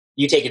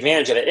 you take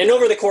advantage of it. And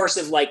over the course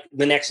of like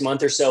the next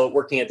month or so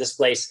working at this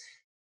place,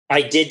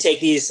 I did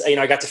take these,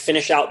 I got to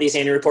finish out these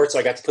annual reports. So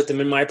I got to put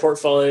them in my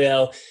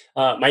portfolio.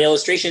 My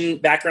illustration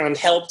background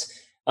helped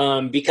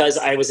because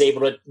I was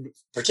able to,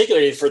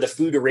 particularly for the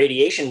food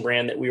irradiation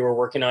brand that we were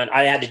working on,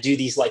 I had to do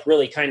these like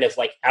really kind of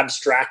like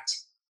abstract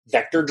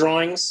vector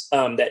drawings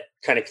that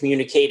kind of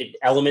communicated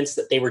elements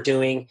that they were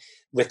doing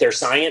with their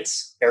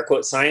science, air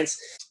quote science.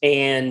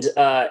 And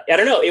I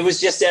don't know, it was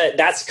just,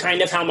 that's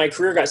kind of how my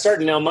career got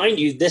started. Now, mind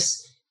you,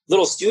 this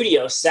little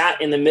studio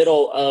sat in the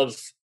middle of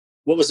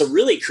what was a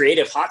really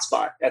creative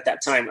hotspot at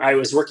that time. I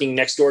was working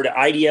next door to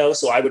IDEO,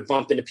 so I would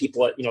bump into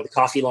people at, the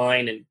coffee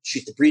line and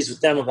shoot the breeze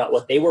with them about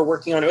what they were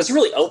working on. It was a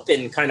really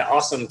open, kind of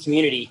awesome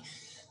community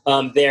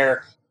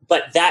there.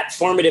 But that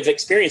formative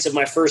experience of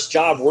my first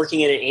job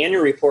working in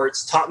annual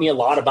reports taught me a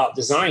lot about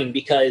design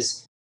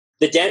because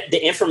the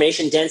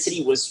information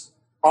density was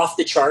off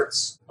the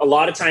charts. A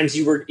lot of times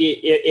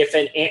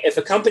if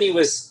a company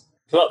was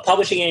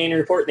publishing an annual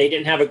report, they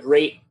didn't have a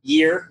great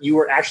year, you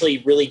were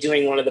actually really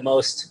doing one of the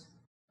most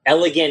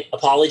elegant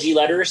apology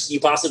letters you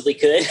possibly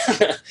could.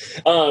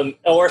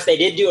 Or if they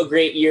did do a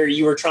great year,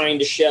 you were trying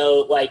to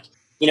show like,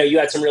 you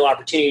had some real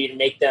opportunity to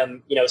make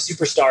them,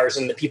 superstars,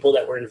 and the people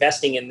that were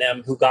investing in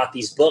them who got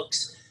these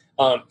books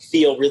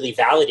feel really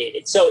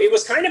validated. So it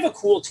was kind of a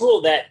cool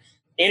tool that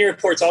annual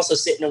reports also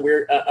sit in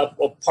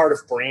a part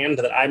of brand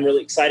that I'm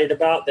really excited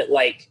about, that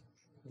like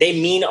they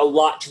mean a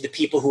lot to the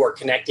people who are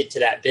connected to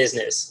that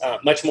business,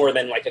 much more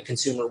than like a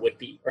consumer would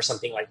be or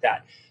something like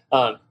that.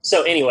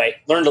 So anyway,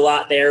 learned a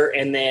lot there.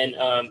 And then,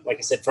 like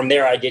I said, from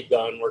there, I did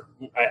go and work.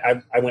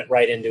 I went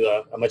right into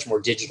a much more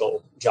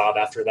digital job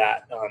after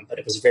that. But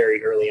it was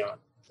very early on.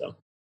 So.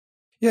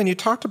 Yeah. And you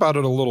talked about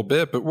it a little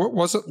bit, but what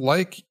was it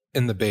like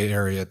in the Bay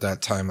Area at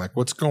that time? Like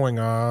what's going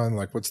on?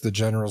 Like what's the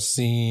general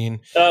scene?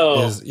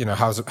 How's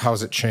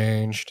it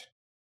changed?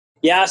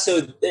 Yeah.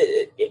 So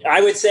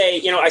I would say,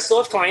 I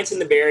still have clients in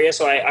the Bay Area.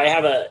 So I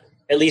have at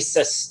least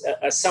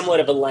a somewhat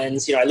of a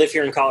lens. I live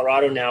here in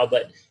Colorado now,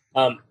 but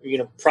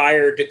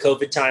prior to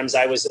COVID times,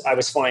 I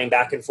was flying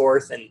back and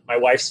forth, and my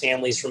wife's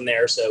family's from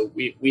there, so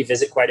we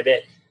visit quite a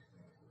bit.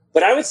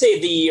 But I would say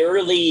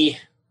the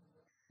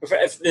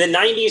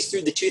 90s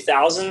through the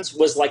 2000s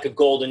was like a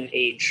golden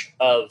age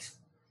of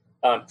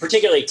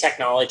particularly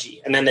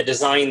technology, and then the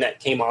design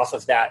that came off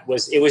of that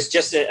was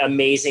just an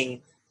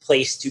amazing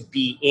place to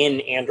be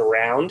in and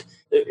around.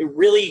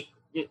 Really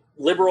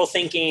liberal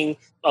thinking,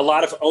 a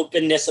lot of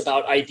openness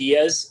about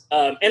ideas,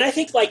 and I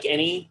think like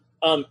any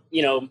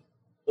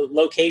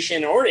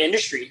location or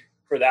industry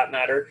for that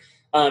matter,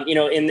 in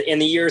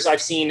the years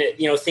I've seen,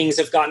 things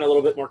have gotten a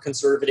little bit more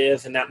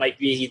conservative, and that might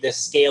be the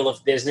scale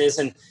of business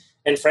and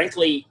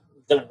frankly,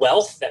 the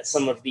wealth that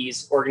some of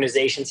these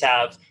organizations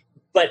have.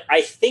 But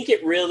I think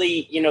it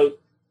really,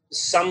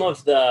 some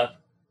of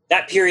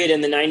that period in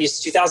the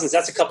 90s, 2000s,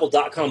 that's a couple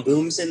dot-com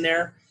booms in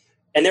there.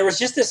 And there was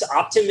just this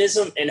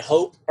optimism and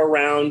hope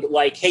around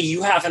like, hey,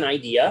 you have an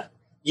idea,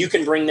 you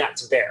can bring that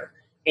to bear.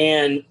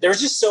 And there's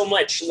just so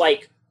much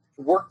like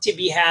work to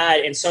be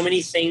had, and so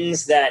many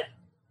things that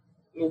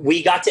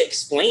we got to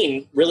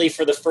explain really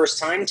for the first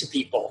time to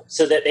people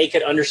so that they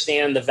could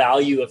understand the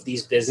value of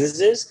these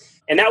businesses.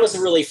 And that was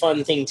a really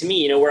fun thing to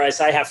me,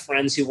 whereas I have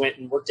friends who went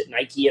and worked at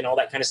Nike and all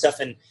that kind of stuff.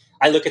 And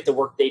I look at the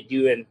work they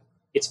do, and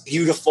it's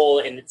beautiful,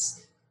 and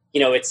it's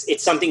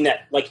something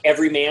that like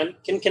every man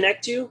can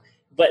connect to.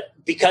 But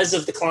because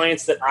of the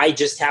clients that I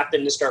just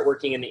happened to start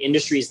working in the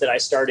industries that I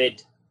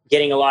started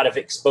getting a lot of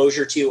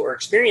exposure to or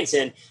experience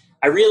in,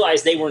 I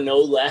realized they were no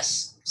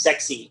less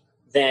sexy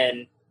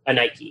than a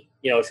Nike,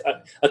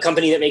 a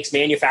company that makes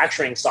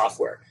manufacturing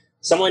software.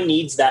 Someone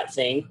needs that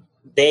thing.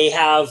 They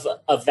have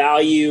a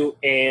value.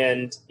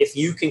 And if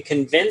you can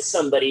convince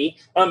somebody,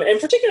 and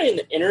particularly in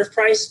the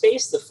enterprise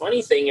space, the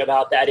funny thing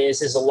about that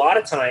is a lot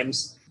of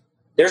times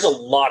there's a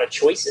lot of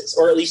choices,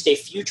 or at least a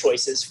few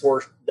choices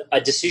for a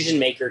decision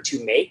maker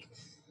to make.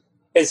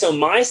 And so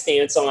my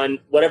stance on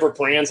whatever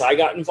brands I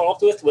got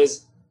involved with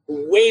was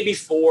way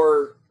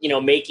before,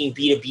 making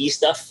B2B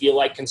stuff feel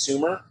like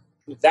consumer.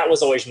 That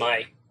was always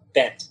my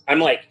bent. I'm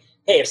like,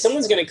 hey, if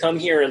someone's going to come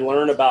here and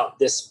learn about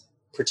this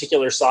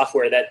particular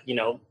software that,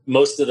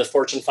 most of the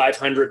Fortune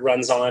 500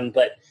 runs on,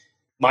 but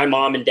my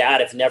mom and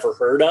dad have never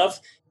heard of,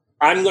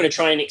 I'm going to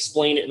try and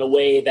explain it in a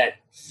way that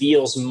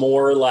feels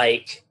more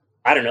like,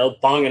 I don't know,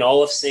 Bang &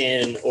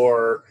 Olufsen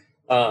or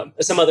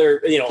some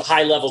other,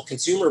 high-level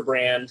consumer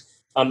brand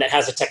that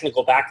has a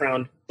technical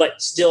background,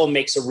 but still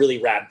makes a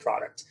really rad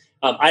product.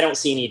 I don't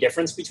see any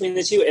difference between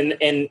the two,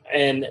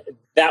 and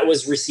that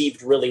was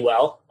received really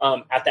well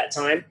at that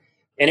time.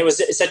 And it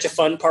was such a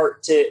fun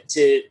part to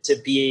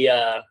be.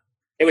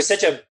 It was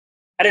such a,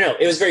 I don't know,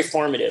 it was very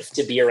formative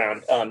to be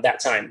around that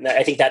time.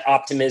 I think that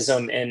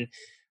optimism and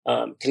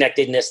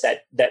connectedness,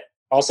 that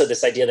also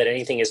this idea that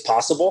anything is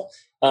possible,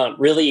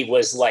 really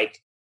was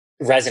like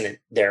resonant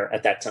there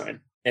at that time,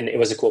 and it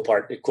was a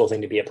cool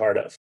thing to be a part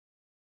of.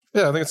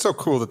 Yeah, I think it's so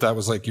cool that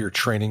was like your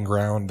training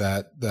ground,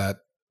 that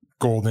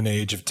golden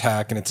age of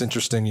tech. And it's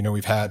interesting,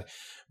 we've had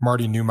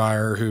Marty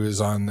Neumeier, who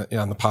is on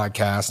the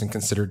podcast and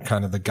considered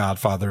kind of the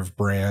godfather of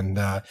brand,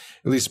 at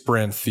least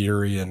brand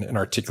theory and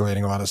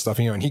articulating a lot of stuff,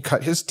 and he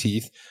cut his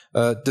teeth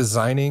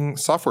designing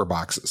software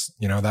boxes.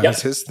 That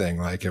was his thing.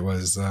 Like it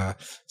was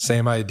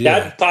same idea.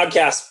 That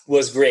podcast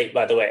was great,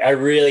 by the way. I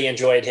really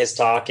enjoyed his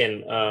talk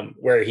and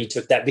where he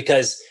took that,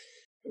 because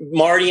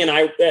Marty and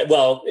I,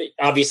 well,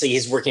 obviously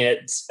he's working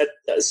at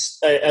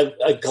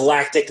a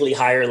galactically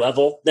higher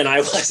level than I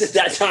was at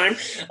that time.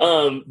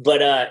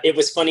 But it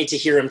was funny to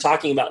hear him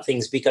talking about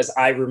things, because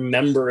I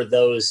remember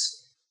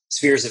those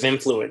spheres of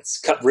influence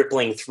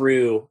rippling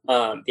through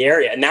the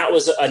area. And that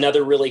was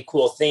another really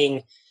cool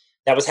thing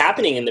that was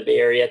happening in the Bay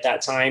Area at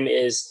that time,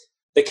 is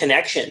the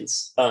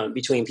connections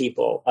between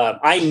people.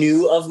 I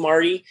knew of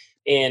Marty,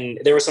 and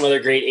there were some other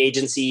great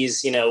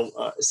agencies,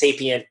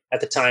 Sapient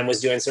at the time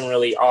was doing some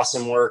really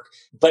awesome work.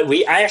 But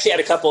I actually had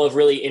a couple of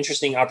really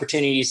interesting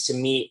opportunities to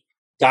meet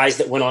guys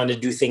that went on to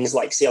do things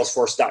like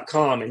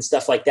Salesforce.com and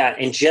stuff like that.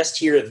 And just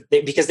hear,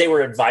 because they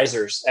were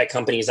advisors at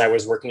companies I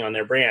was working on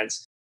their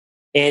brands.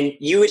 And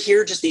you would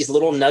hear just these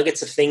little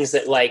nuggets of things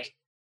that like,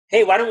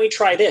 hey, why don't we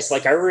try this?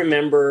 Like I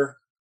remember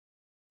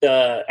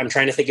I'm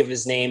trying to think of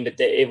his name, but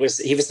he was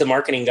the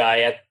marketing guy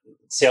at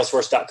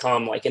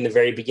Salesforce.com, like in the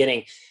very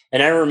beginning.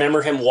 And I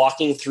remember him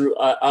walking through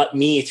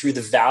me through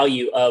the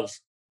value of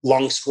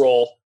long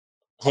scroll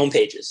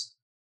homepages.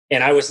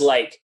 And I was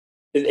like,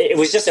 it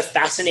was just a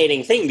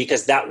fascinating thing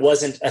because that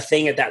wasn't a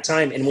thing at that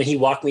time. And when he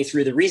walked me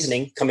through the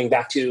reasoning, coming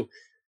back to,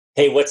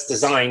 hey, what's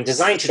design?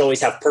 Design should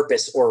always have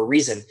purpose or a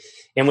reason.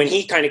 And when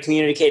he kind of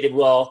communicated,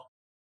 well,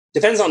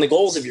 depends on the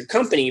goals of your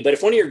company, but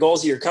if one of your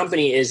goals of your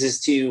company is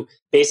to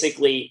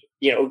basically,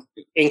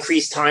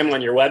 increase time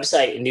on your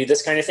website and do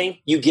this kind of thing,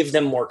 you give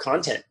them more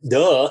content.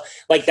 Duh.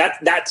 Like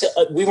that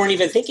we weren't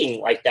even thinking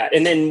like that.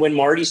 And then when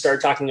Marty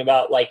started talking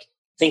about like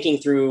thinking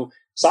through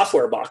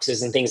software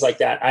boxes and things like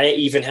that, I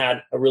even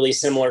had a really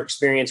similar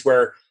experience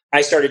where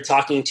I started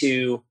talking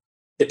to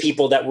the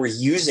people that were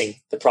using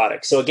the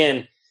product. So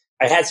again,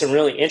 I had some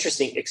really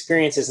interesting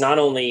experiences, not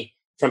only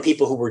from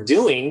people who were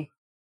doing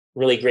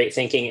really great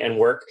thinking and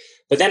work,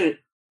 but then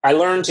I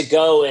learned to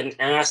go and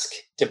ask,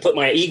 to put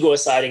my ego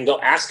aside and go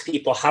ask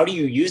people, how do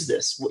you use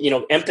this?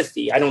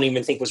 Empathy, I don't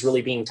even think was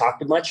really being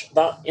talked much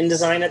about in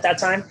design at that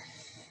time.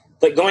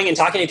 But going and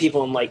talking to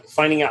people and like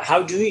finding out,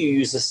 how do you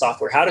use this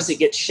software? How does it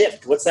get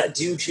shipped? What's that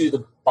do to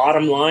the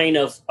bottom line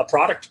of a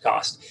product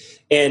cost?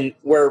 And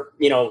where,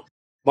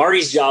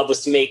 Marty's job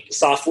was to make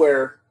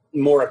software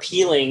more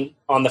appealing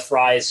on the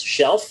Fry's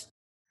shelf.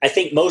 I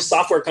think most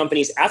software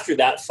companies after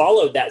that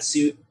followed that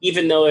suit,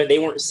 even though they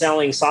weren't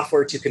selling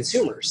software to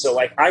consumers. So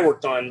like I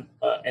worked on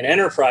an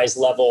enterprise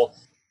level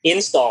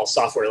install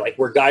software, like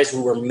where guys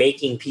who were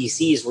making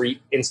PCs were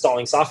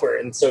installing software.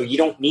 And so you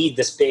don't need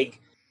this big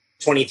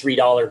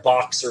 $23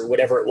 box or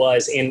whatever it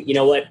was. And you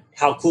know what?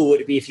 How cool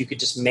would it be if you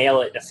could just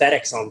mail it in a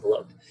FedEx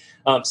envelope?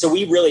 So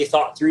we really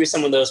thought through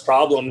some of those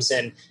problems.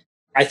 And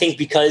I think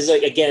because,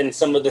 again,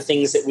 some of the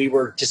things that we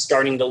were just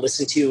starting to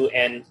listen to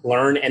and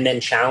learn and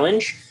then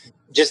challenge,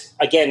 just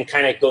again,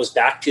 kind of goes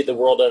back to the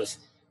world of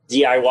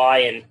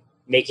DIY and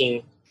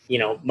making,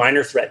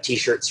 minor threat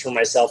t-shirts for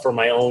myself or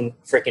my own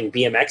freaking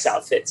BMX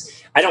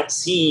outfits. I don't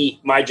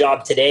see my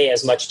job today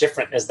as much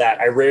different as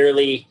that. I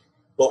rarely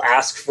will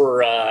ask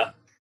for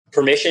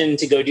permission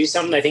to go do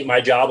something. I think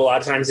my job a lot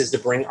of times is to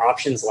bring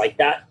options like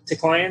that to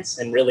clients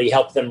and really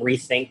help them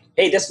rethink,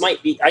 hey, this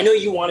might be, I know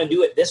you want to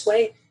do it this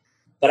way,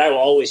 but I will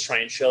always try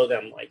and show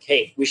them like,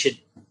 hey,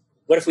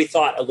 what if we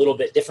thought a little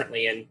bit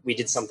differently and we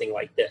did something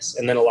like this?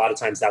 And then a lot of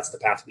times that's the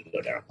path we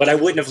go down. But I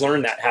wouldn't have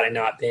learned that had I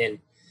not been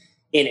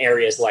in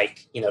areas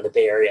like, the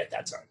Bay Area at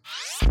that time.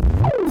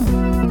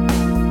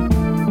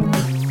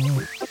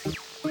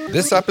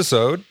 This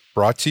episode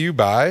brought to you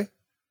by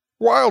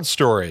Wild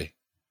Story.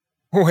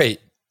 Wait,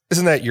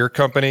 isn't that your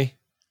company?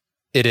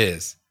 It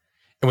is.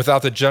 And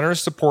without the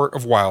generous support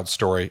of Wild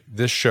Story,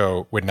 this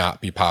show would not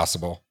be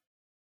possible.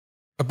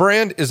 A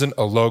brand isn't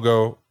a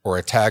logo or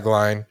a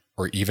tagline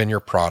or even your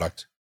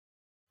product.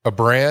 A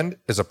brand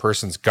is a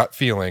person's gut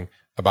feeling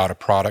about a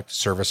product,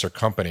 service, or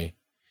company.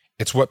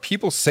 It's what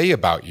people say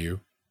about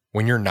you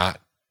when you're not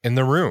in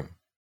the room.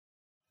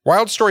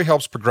 Wild Story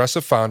helps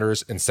progressive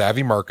founders and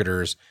savvy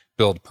marketers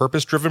build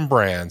purpose-driven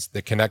brands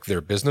that connect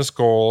their business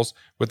goals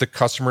with the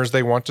customers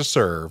they want to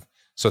serve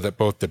so that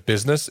both the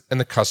business and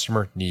the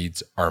customer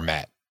needs are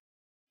met.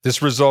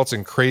 This results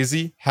in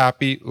crazy,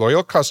 happy,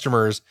 loyal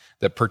customers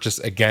that purchase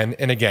again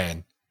and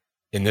again.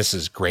 And this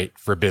is great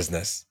for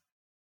business.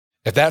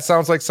 If that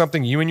sounds like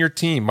something you and your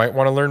team might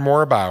want to learn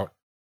more about,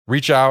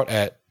 reach out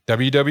at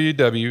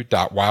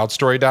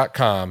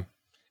www.wildstory.com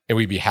and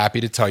we'd be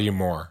happy to tell you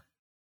more.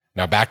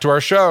 Now back to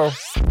our show.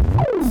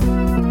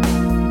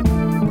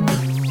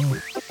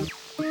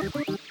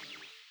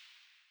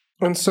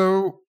 And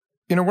so,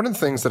 one of the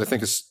things that I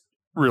think is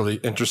really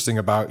interesting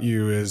about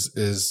you is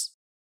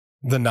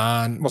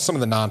some of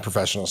the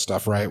non-professional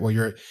stuff, right? Well,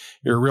 you're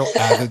a real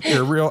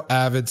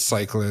avid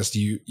cyclist.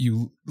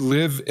 You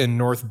live in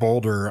North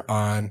Boulder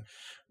on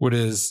what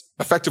is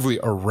effectively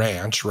a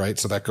ranch, right?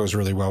 So that goes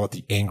really well with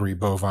the Angry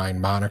Bovine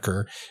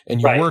moniker.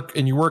 And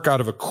you work out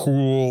of a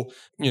cool,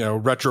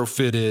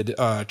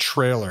 retrofitted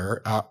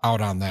trailer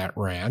out on that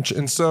ranch.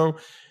 And so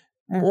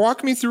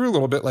walk me through a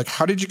little bit, like,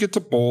 how did you get to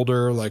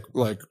Boulder? Like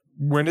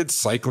when did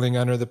cycling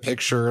enter the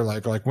picture?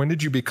 Like when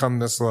did you become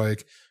this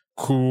like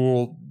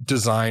cool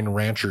design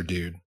rancher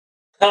dude?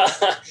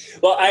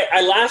 Well,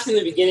 I laughed in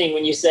the beginning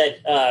when you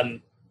said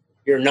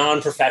your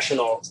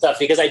non-professional stuff,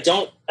 because I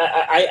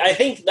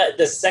think that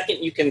the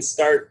second you can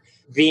start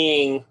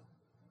being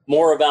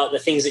more about the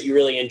things that you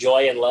really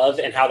enjoy and love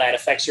and how that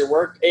affects your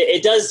work,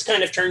 it does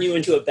kind of turn you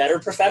into a better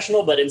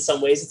professional, but in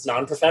some ways it's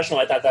non-professional.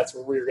 I thought that's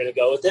where we were going to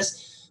go with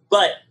this.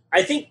 But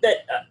I think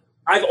that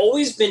I've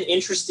always been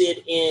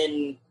interested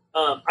in,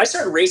 I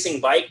started racing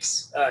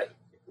bikes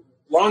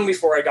long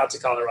before I got to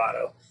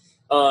Colorado.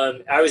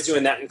 I was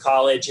doing that in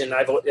college, and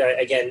I've,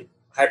 again,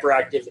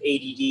 hyperactive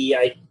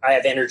ADD. I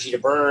have energy to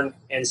burn.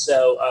 And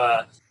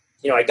so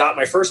I got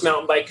my first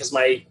mountain bike because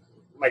my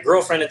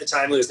girlfriend at the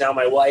time, who is now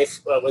my wife,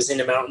 was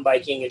into mountain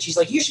biking, and she's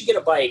like, you should get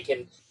a bike.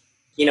 And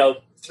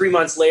 3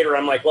 months later,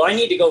 I'm like, well, I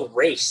need to go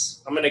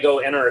race. I'm going to go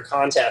enter a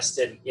contest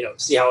and,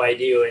 see how I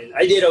do. And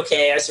I did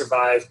okay. I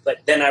survived, but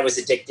then I was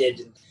addicted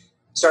and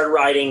started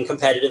riding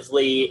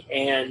competitively.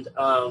 And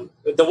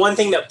the one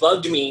thing that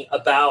bugged me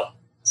about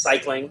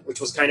cycling,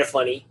 which was kind of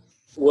funny,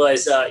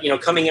 was,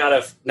 coming out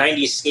of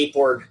 90s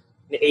skateboard,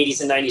 the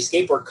 80s and 90s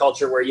skateboard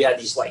culture, where you had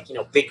these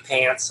big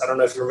pants. I don't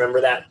know if you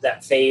remember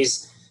that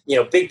phase,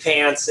 big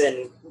pants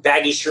and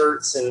baggy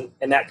shirts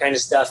and that kind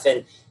of stuff.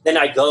 And then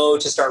I go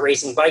to start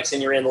racing bikes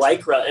and you're in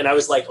Lycra. And I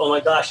was like, oh my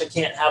gosh, I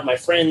can't have my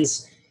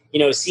friends,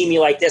 see me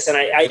like this. And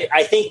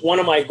I think one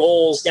of my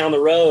goals down the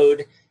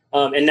road,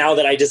 and now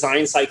that I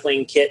design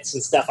cycling kits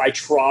and stuff, I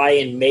try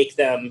and make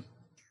them,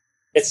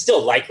 it's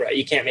still Lycra.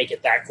 You can't make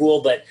it that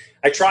cool, but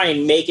I try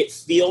and make it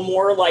feel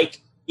more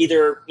like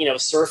either,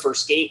 surf or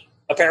skate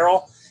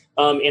apparel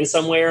in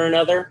some way or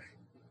another.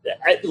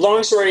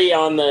 Long story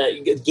on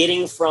the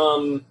getting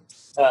from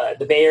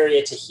the Bay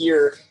Area to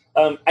here.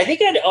 I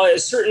think at a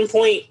certain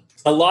point,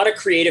 a lot of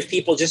creative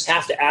people just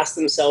have to ask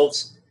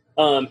themselves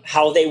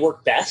how they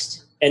work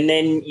best. And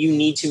then you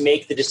need to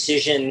make the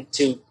decision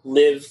to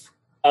live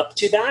up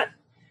to that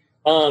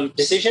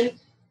decision.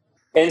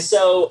 And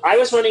so I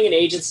was running an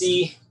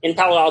agency in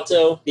Palo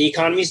Alto. The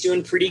economy's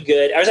doing pretty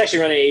good. I was actually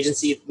running an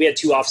agency. We had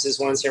 2 offices,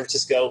 one in San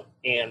Francisco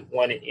and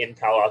one in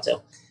Palo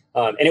Alto.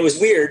 And it was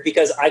weird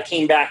because I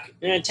came back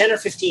 10 or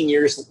 15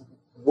 years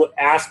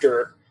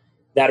after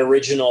that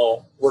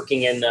original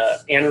working in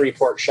the Anna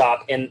Report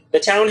shop. And the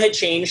town had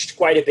changed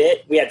quite a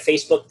bit. We had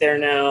Facebook there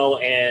now.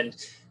 And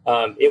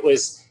it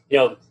was,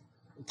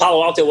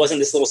 Palo Alto wasn't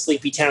this little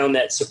sleepy town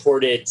that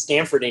supported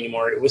Stanford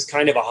anymore. It was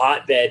kind of a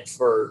hotbed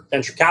for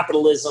venture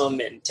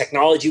capitalism, and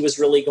technology was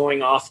really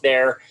going off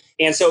there.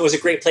 And so it was a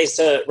great place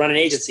to run an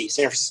agency.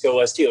 San Francisco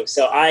was too.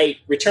 So I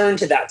returned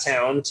to that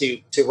town to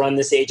run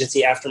this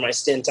agency after my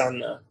stint on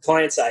the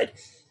client side.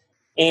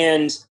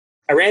 And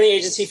I ran the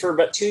agency for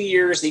about 2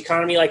 years. The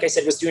economy, like I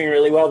said, was doing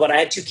really well, but I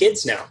had 2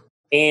 kids now.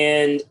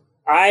 And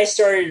I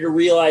started to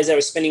realize I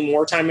was spending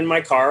more time in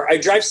my car. I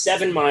drive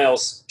 7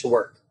 miles to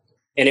work,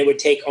 and it would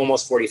take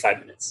almost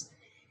 45 minutes.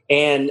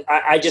 And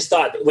I just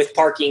thought, with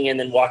parking and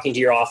then walking to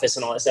your office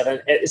and all that stuff,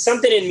 and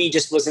something in me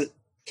just wasn't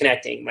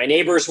connecting. My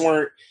neighbors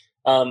weren't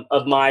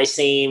of my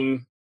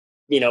same,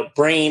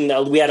 brain.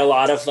 We had a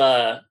lot of,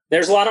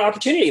 there's a lot of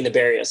opportunity in the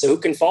Bay Area. So who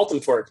can fault them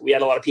for it? We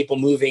had a lot of people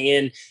moving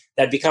in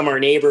that become our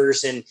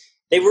neighbors, and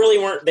they really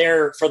weren't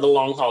there for the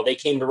long haul. They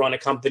came to run a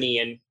company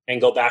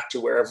and go back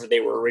to wherever they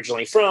were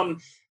originally from.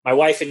 My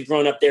wife had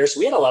grown up there, so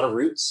we had a lot of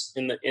roots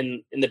in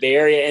the Bay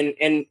Area.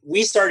 And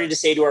we started to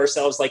say to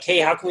ourselves, like, hey,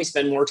 how can we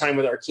spend more time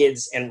with our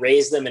kids and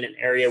raise them in an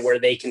area where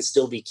they can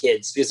still be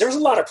kids? Because there was a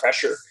lot of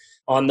pressure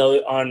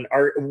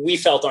we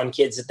felt on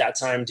kids at that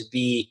time to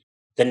be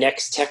the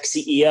next tech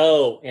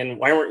CEO. And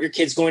why weren't your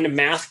kids going to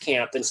math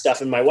camp and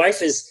stuff? And my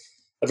wife is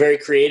a very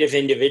creative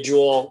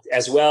individual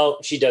as well.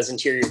 She does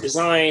interior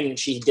design, and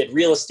she did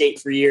real estate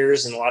for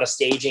years and a lot of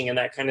staging and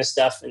that kind of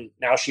stuff. And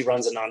now she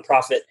runs a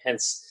nonprofit,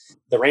 hence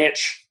the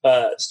ranch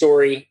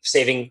story,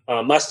 saving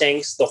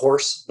Mustangs, the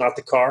horse, not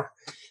the car.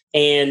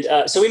 And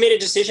so we made a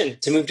decision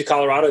to move to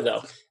Colorado,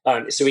 though,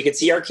 so we could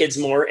see our kids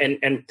more.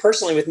 And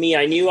personally with me,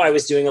 I knew I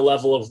was doing a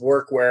level of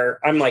work where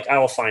I'm like, I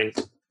will find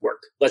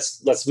work.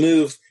 Let's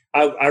move.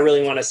 I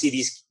really want to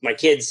see my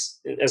kids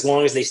as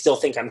long as they still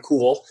think I'm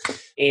cool.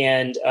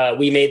 And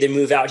we made the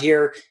move out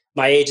here.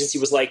 My agency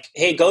was like,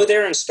 hey, go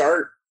there and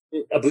start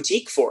a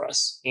boutique for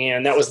us.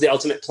 And that was the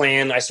ultimate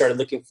plan. I started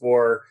looking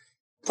for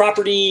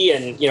property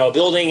and, a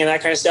building and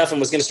that kind of stuff, and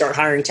was going to start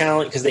hiring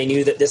talent because they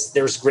knew that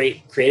there was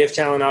great creative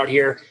talent out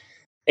here.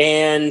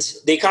 And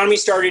the economy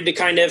started to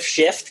kind of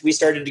shift. We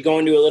started to go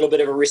into a little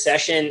bit of a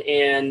recession.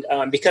 And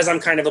because I'm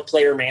kind of a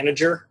player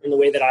manager in the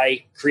way that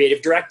I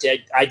creative direct,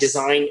 I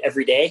design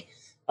every day.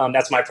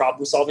 That's my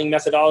problem solving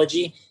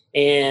methodology.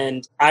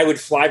 And I would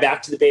fly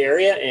back to the Bay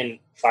Area and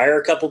fire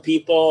a couple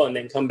people and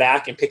then come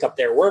back and pick up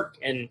their work,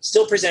 and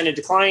still presented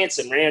to clients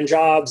and ran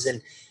jobs.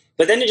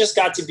 But then it just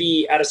got to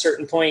be at a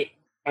certain point,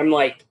 I'm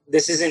like,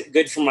 this isn't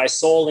good for my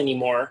soul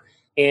anymore.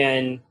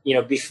 And,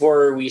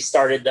 before we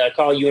started the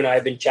call, you and I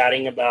have been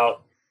chatting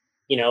about,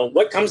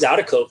 what comes out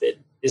of COVID.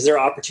 Is there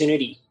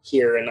opportunity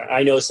here? And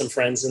I know some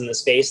friends in the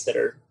space that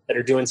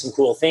are doing some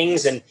cool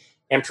things and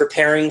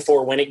preparing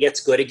for when it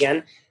gets good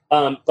again.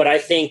 But I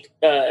think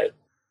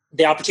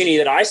the opportunity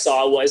that I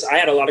saw was I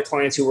had a lot of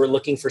clients who were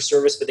looking for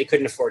service, but they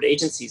couldn't afford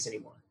agencies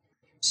anymore.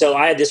 So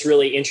I had this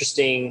really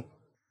interesting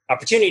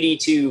opportunity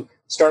to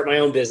start my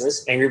own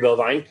business, Angry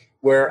Bovine,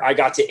 where I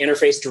got to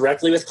interface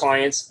directly with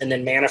clients and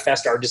then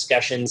manifest our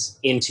discussions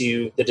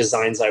into the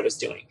designs I was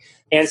doing.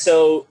 And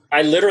so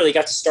I literally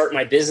got to start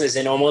my business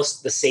in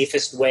almost the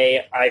safest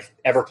way I've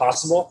ever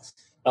possible.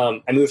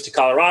 I moved to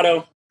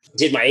Colorado,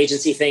 did my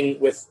agency thing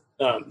with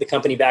the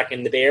company back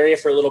in the Bay Area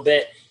for a little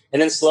bit,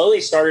 and then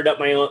slowly started up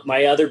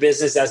my other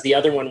business as the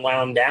other one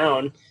wound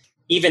down,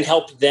 even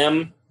helped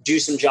them do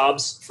some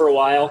jobs for a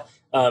while.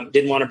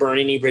 Didn't want to burn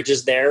any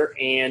bridges there.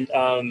 And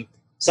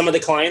Some of the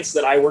clients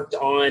that I worked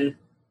on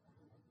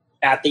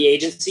at the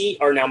agency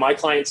are now my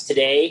clients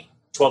today,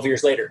 12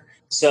 years later.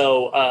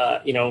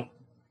 So,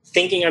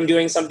 thinking I'm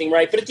doing something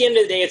right. But at the end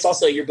of the day, it's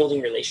also you're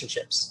building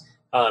relationships.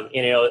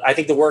 I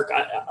think the work,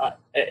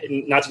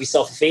 not to be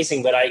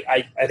self-effacing, but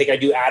I think I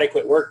do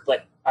adequate work,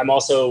 but I'm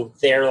also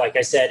there, like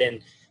I said,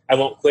 and I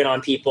won't quit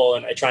on people,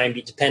 and I try and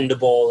be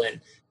dependable.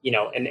 And,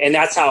 and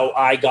that's how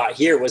I got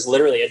here, was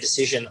literally a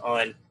decision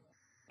on,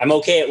 I'm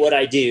okay at what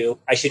I do.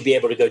 I should be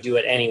able to go do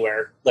it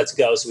anywhere. Let's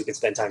go so we can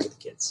spend time with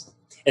the kids.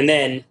 And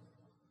then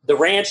the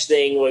ranch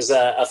thing was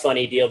a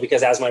funny deal,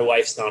 because as my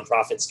wife's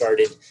nonprofit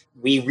started,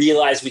 we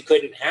realized we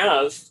couldn't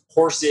have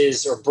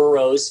horses or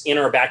burros in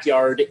our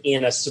backyard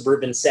in a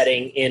suburban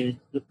setting in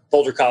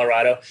Boulder,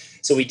 Colorado.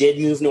 So we did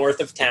move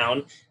north of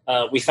town.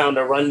 We found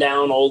a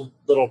rundown old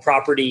little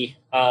property.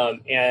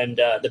 And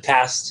the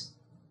past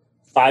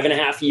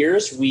 5.5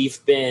 years, we've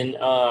been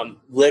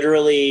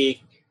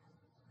literally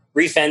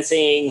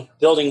refencing,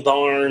 building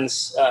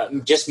barns,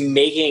 just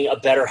making a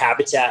better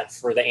habitat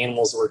for the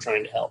animals that we're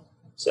trying to help.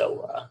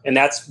 So, and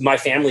that's my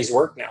family's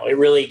work now. It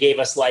really gave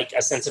us like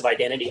a sense of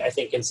identity, I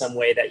think, in some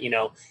way that,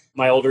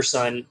 my older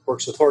son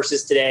works with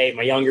horses today.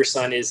 My younger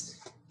son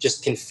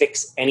can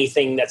fix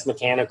anything that's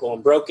mechanical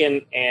and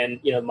broken. And,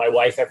 my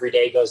wife every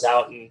day goes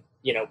out and,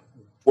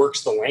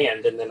 works the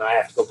land, and then I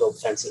have to go build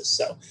fences.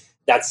 So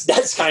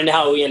that's kind of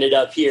how we ended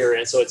up here.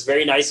 And so it's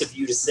very nice of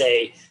you to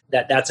say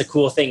that that's a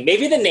cool thing.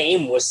 Maybe the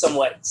name was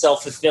somewhat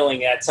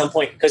self-fulfilling at some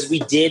point, because we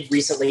did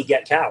recently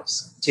get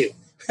cows too.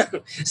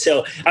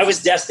 So I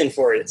was destined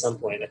for it at some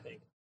point, I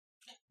think.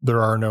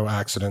 There are no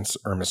accidents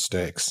or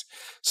mistakes.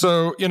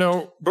 So,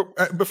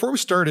 but before we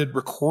started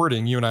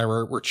recording, you and I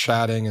were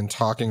chatting and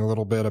talking a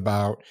little bit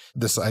about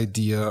this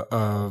idea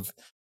of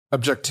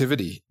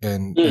objectivity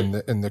in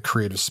the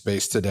creative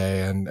space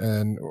today.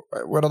 And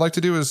what I'd like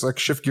to do is like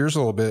shift gears a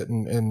little bit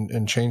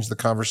and change the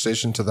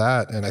conversation to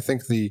that. And I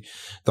think the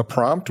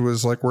prompt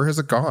was like, where has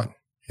it gone?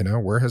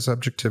 Where has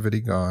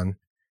objectivity gone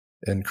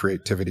in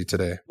creativity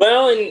today?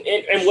 Well,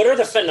 and what are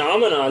the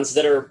phenomenons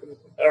that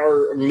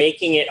are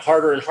making it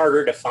harder and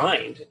harder to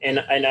find? And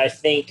I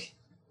think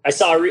I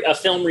saw a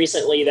film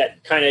recently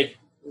that kind of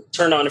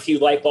turned on a few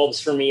light bulbs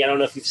for me. I don't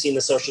know if you've seen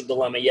The Social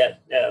Dilemma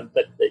yet,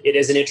 but it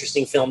is an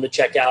interesting film to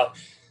check out.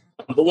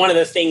 But one of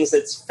the things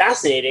that's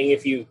fascinating,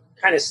 if you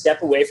kind of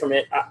step away from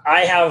it,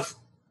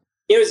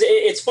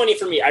 it's funny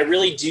for me. I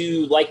really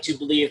do like to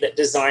believe that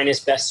design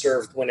is best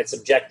served when it's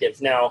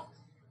objective. Now,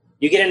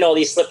 you get into all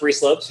these slippery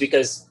slopes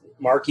because,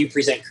 Mark, you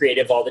present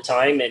creative all the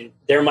time, and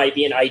there might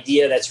be an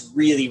idea that's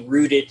really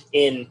rooted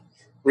in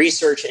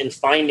research and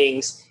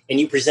findings, and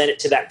you present it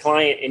to that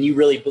client and you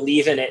really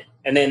believe in it.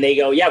 And then they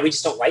go, yeah, we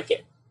just don't like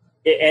it.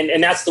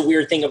 And that's the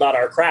weird thing about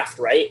our craft,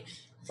 right?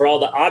 For all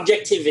the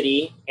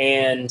objectivity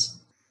and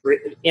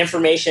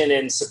information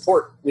and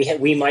support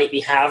we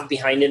might have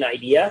behind an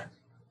idea,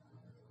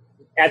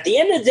 at the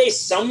end of the day,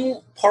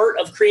 some part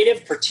of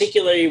creative,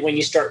 particularly when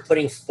you start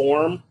putting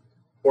form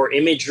or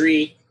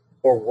imagery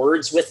or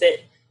words with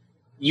it,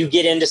 you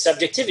get into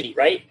subjectivity,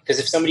 right? Because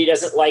if somebody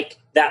doesn't like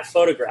that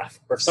photograph,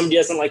 or if somebody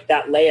doesn't like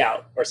that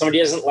layout, or somebody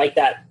doesn't like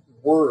that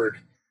word,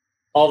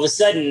 all of a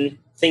sudden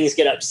things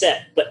get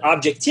upset. But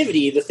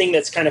objectivity, the thing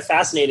that's kind of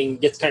fascinating,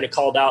 gets kind of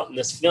called out in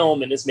this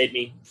film and has made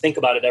me think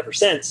about it ever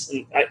since.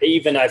 And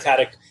I've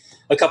had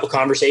a couple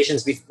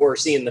conversations before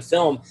seeing the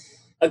film.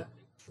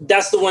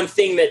 That's the one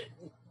thing that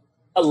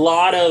a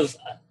lot of,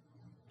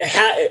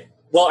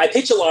 I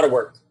pitch a lot of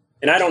work,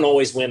 and I don't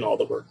always win all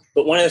the work.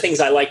 But one of the things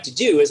I like to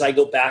do is I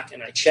go back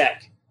and I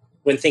check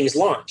when things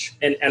launch.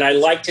 And I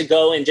like to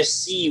go and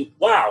just see,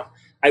 wow,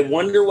 I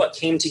wonder what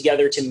came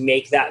together to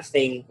make that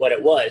thing what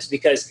it was.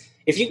 Because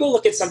if you go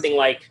look at something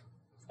like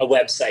a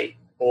website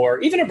or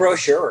even a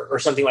brochure or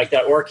something like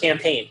that, or a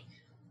campaign,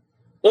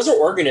 those are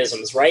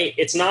organisms, right?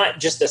 It's not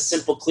just a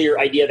simple, clear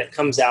idea that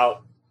comes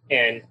out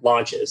and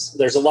launches.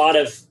 There's a lot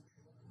of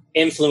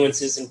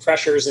influences and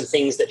pressures and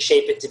things that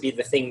shape it to be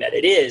the thing that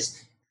it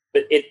is.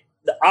 But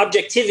the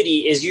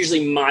objectivity is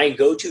usually my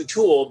go-to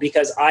tool,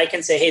 because I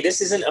can say, hey,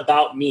 this isn't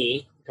about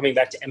me, coming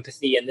back to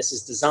empathy, and this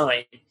is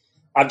design.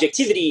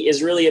 Objectivity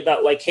is really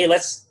about like, hey,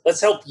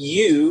 let's help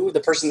you, the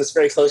person that's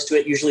very close to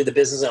it, usually the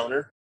business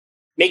owner,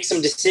 make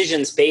some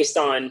decisions based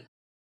on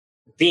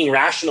being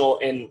rational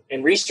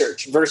and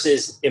research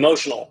versus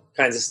emotional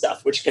kinds of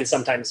stuff, which can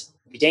sometimes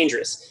be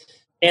dangerous.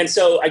 And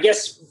so I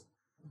guess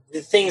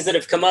the things that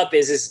have come up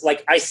is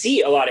like, I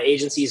see a lot of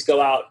agencies go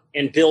out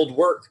and build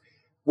work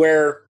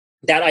where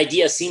that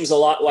idea seems a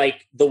lot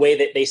like the way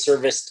that they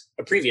serviced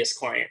a previous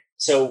client.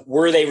 So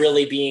were they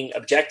really being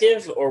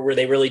objective, or were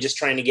they really just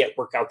trying to get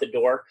work out the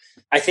door?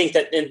 I think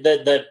that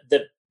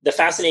the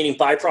fascinating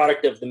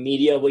byproduct of the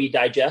media we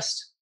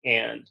digest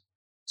and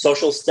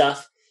social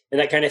stuff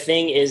and that kind of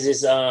thing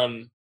is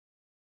our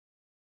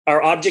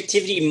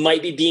objectivity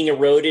might be being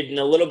eroded in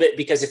a little bit,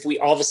 because if we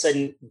all of a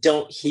sudden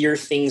don't hear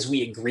things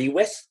we agree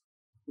with,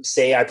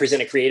 say I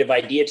present a creative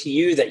idea to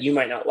you that you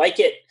might not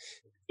like it,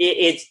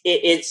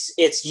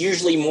 it's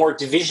usually more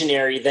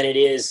divisionary than it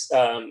is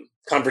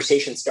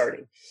conversation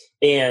starting.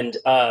 And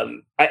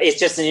it's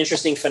just an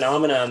interesting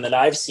phenomenon that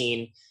I've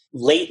seen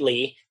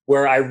lately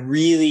where I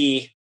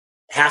really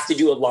have to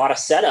do a lot of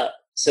setup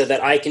so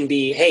that I can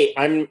be, hey,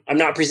 I'm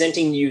not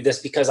presenting you this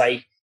because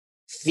I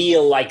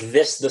feel like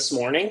this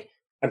morning.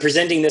 I'm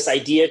presenting this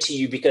idea to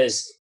you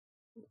because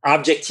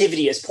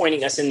objectivity is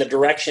pointing us in the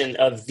direction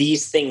of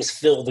these things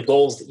fill the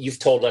goals that you've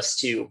told us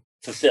to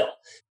fulfill.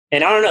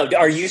 And I don't know,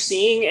 are you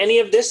seeing any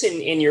of this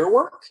in your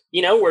work,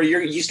 where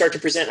you start to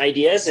present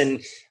ideas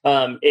and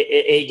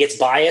it gets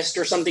biased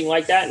or something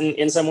like that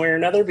in some way or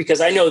another?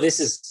 Because I know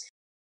this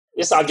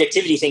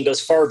objectivity thing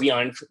goes far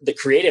beyond the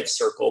creative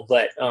circle,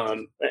 but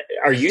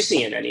are you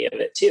seeing any of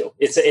it too?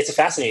 It's a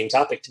fascinating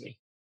topic to me.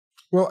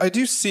 Well, I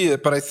do see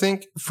it, but I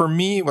think for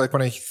me, like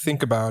when I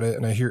think about it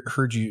and I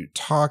heard you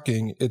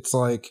talking, it's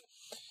like,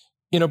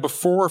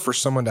 before for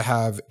someone to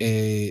have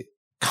a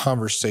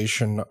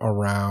conversation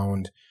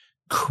around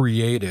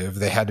creative,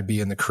 they had to be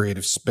in the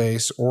creative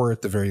space, or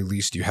at the very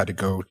least, you had to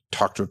go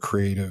talk to a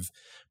creative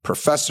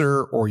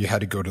professor, or you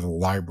had to go to the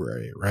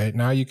library, right?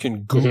 Now you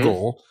can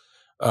Google,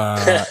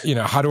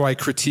 how do I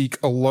critique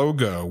a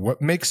logo?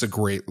 What makes a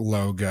great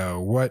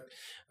logo? What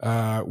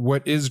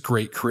is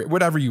great,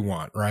 whatever you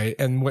want, right?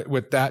 And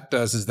what that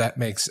does is that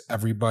makes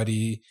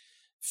everybody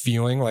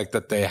feeling like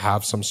that they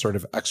have some sort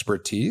of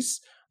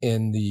expertise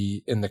in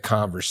the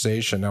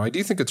conversation. Now, I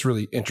do think it's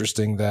really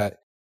interesting that,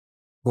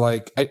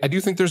 like, I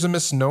do think there's a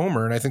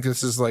misnomer, and I think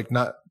this is like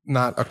not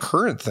a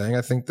current thing.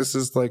 I think this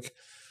is like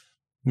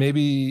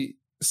maybe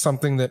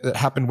something that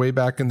happened way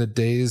back in the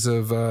days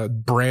of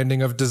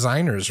branding of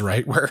designers,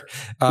 right? Where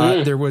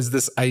there was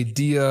this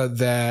idea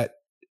that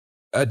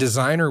a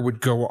designer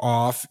would go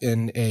off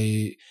in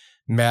a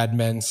Mad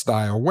Men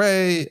style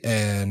way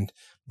and,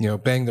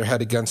 bang their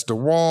head against a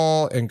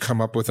wall and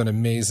come up with an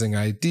amazing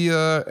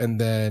idea and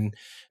then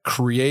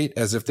create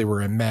as if they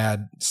were a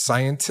mad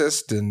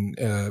scientist in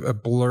a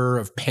blur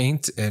of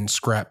paint and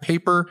scrap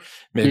paper.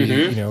 Maybe,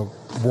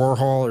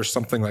 Warhol or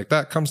something like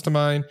that comes to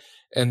mind.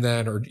 And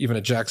then, or even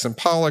a Jackson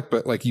Pollock,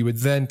 but like you would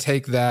then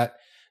take that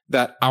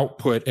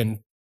output and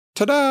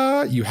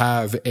ta-da, you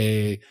have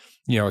a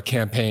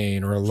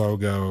campaign or a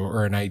logo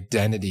or an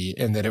identity,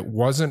 and that it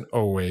wasn't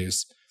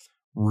always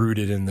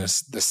rooted in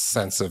this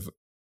sense of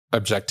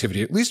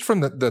objectivity, at least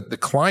from the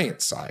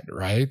client side,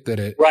 right? That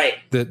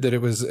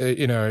it was,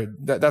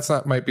 that's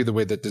not might be the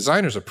way that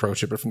designers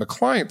approach it, but from the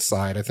client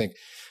side, I think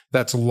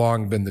that's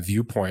long been the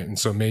viewpoint. And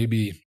so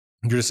maybe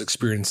you're just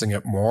experiencing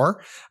it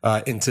more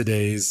in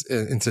today's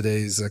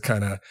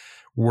kind of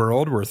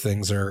world where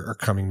things are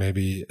coming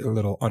maybe a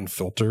little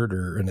unfiltered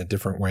or in a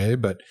different way.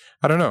 But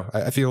I don't know.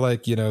 I feel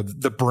like,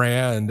 the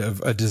brand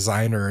of a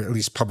designer, at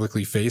least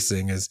publicly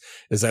facing, is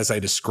as I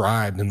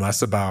described, and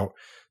less about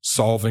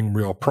solving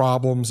real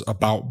problems,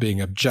 about being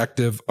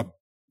objective,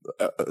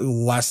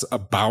 less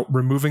about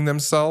removing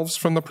themselves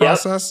from the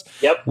process.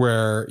 Yep.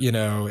 Where,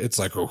 it's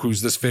like, oh,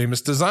 who's this famous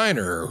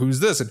designer?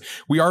 Who's this? And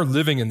we are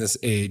living in this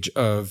age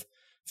of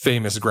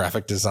famous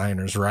graphic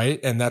designers, right?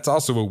 And that's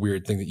also a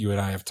weird thing that you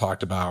and I have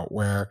talked about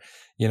where,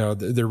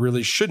 there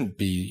really shouldn't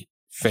be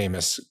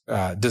famous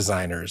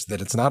designers,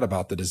 that it's not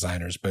about the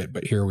designers,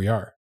 but here we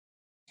are.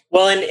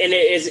 Well, and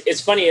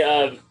it's funny,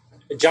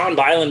 John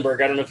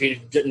Beilenberg, I don't know if you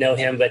know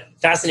him, but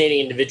fascinating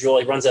individual.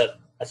 He runs a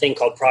thing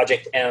called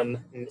Project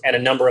M and a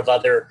number of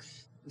other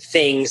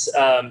things.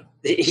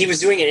 He was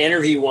doing an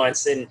interview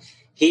once, and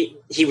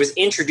he was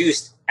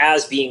introduced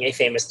as being a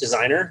famous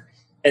designer.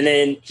 And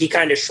then he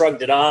kind of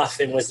shrugged it off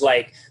and was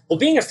like, well,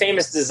 being a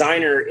famous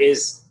designer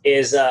is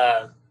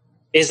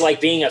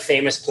like being a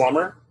famous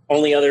plumber.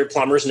 Only other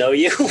plumbers know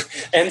you.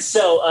 And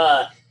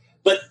so,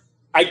 but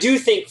I do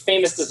think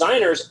famous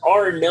designers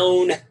are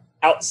known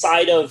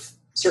outside of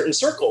certain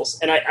circles.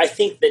 And I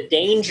think the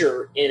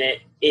danger in it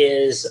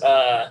is, and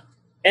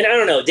I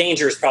don't know,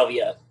 danger is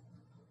probably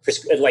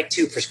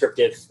too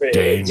prescriptive.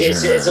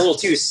 It's a little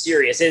too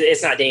serious.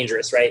 It's not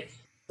dangerous, right?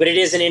 But it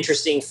is an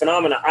interesting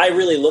phenomenon. I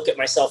really look at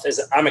myself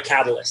as I'm a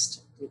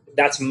catalyst.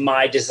 That's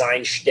my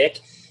design shtick.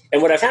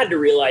 And what I've had to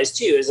realize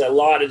too is a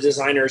lot of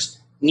designers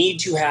need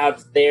to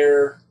have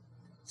their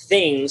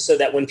thing so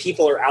that when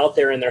people are out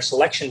there in their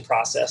selection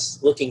process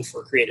looking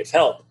for creative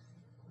help,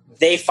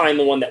 they find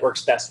the one that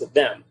works best with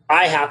them.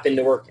 I happen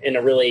to work in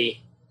a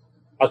really,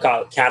 I'll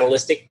call it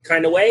catalytic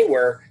kind of way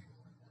where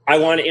I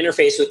want to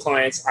interface with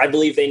clients. I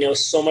believe they know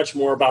so much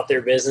more about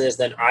their business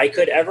than I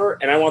could ever.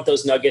 And I want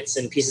those nuggets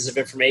and pieces of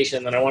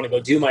information. And I want to go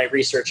do my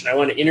research, and I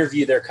want to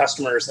interview their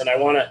customers. And I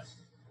want to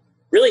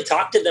really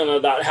talk to them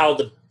about how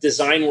the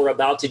design we're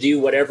about to do,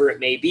 whatever it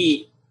may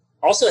be,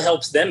 also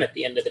helps them at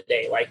the end of the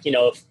day. Like,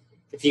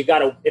 if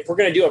we're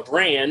going to do a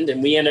brand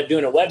and we end up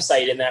doing a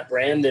website in that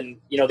brand, and,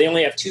 they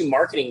only have 2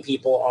 marketing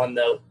people on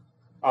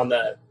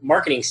the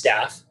marketing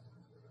staff.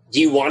 Do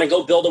you want to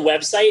go build a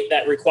website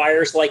that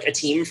requires like a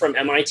team from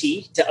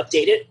MIT to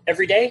update it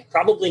every day?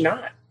 Probably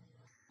not.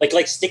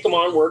 Like stick them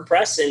on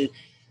WordPress and,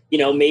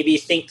 maybe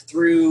think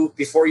through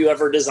before you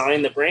ever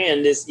design the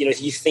brand is,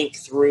 if you think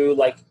through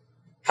like,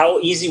 how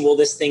easy will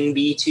this thing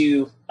be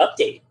to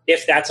update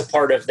if that's a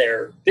part of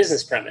their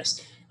business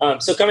premise?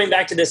 So coming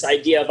back to this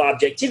idea of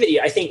objectivity,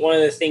 I think one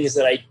of the things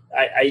that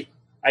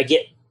I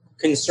get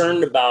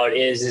concerned about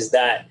is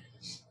that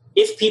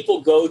if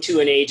people go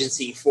to an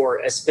agency for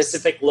a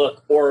specific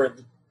look or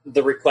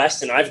the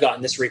request, and I've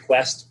gotten this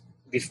request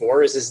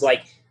before, is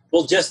like,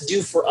 well, just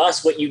do for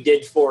us what you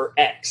did for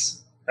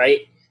X,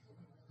 right?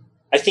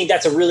 I think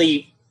that's a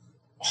really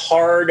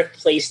hard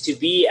place to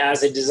be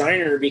as a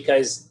designer,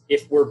 because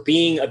if we're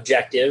being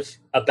objective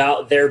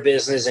about their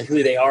business and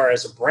who they are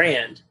as a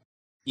brand,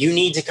 you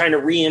need to kind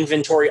of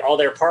re-inventory all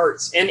their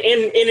parts. And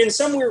in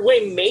some weird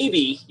way,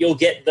 maybe you'll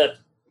get the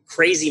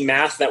crazy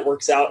math that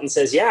works out and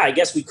says, yeah, I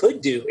guess we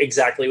could do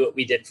exactly what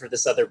we did for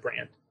this other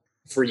brand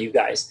for you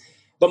guys.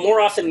 But more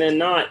often than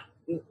not,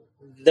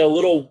 the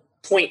little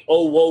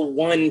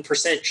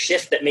 0.001%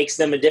 shift that makes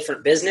them a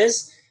different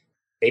business,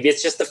 maybe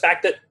it's just the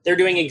fact that they're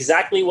doing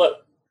exactly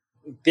what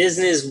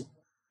business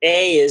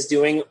A is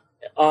doing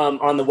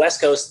on the West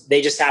Coast.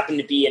 They just happen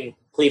to be in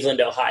Cleveland,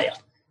 Ohio.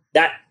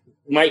 That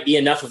might be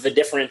enough of a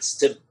difference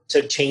to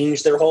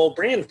change their whole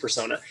brand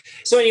persona.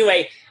 So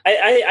anyway,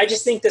 I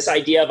just think this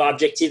idea of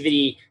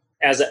objectivity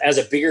as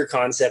a bigger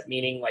concept,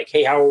 meaning like,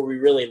 hey, how are we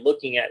really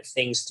looking at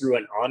things through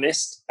an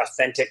honest,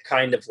 authentic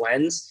kind of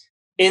lens?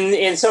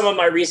 In some of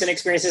my recent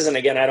experiences, and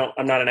again,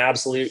 I'm not an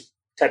absolute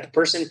type of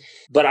person,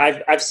 but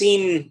I've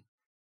seen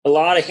a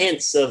lot of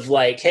hints of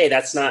like, hey,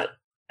 that's not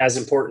as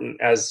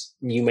important as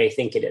you may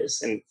think it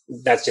is. And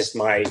that's just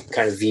my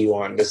kind of view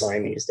on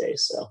design these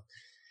days. So,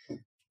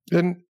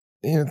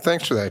 and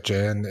thanks for that,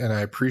 Jay. And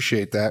I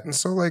appreciate that. And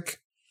so like,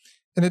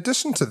 in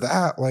addition to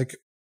that, like,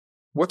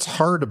 what's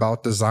hard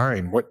about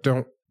design? What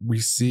don't we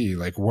see?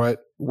 Like, what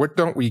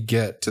don't we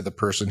get to the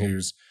person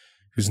who's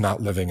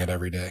not living it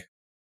every day?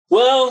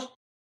 Well,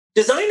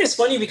 design is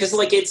funny because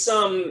like it's,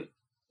 I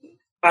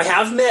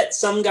have met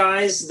some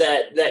guys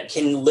that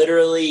can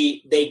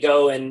literally, they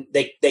go and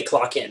they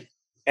clock in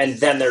and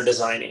then they're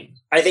designing.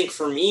 I think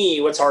for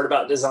me, what's hard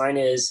about design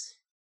is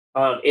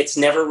it's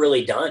never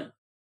really done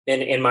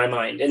in my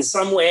mind. In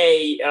some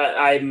way,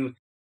 I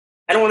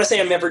don't want to say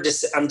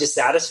I'm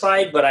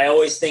dissatisfied, but I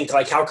always think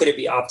like, how could it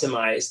be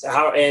optimized?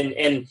 How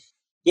and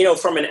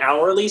from an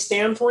hourly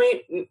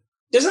standpoint,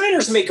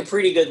 designers make a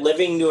pretty good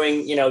living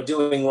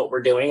doing what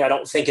we're doing. I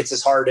don't think it's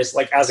as hard as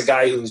like as a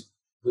guy who's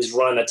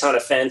run a ton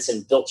of fence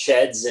and built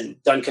sheds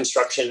and done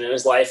construction in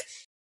his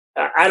life.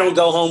 I don't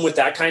go home with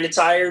that kind of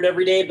tired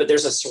every day, but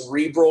there's a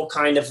cerebral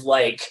kind of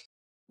like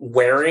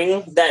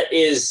wearing that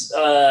is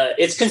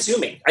it's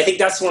consuming. I think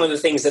that's one of the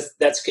things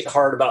that's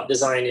hard about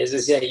design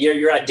is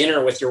you're at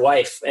dinner with your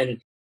wife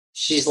and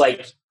she's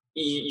like,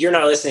 you're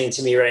not listening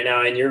to me right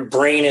now, and your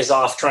brain is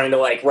off trying to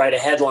like write a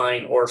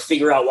headline or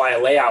figure out why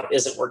a layout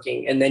isn't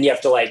working, and then you have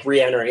to like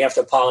re-enter and you have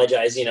to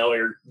apologize.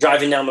 You're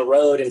driving down the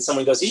road and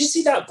someone goes, "Did you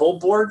see that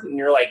bulb board?" And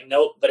you're like,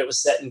 "Nope, but it was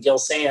set in Gill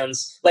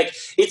Sands." Like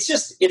it's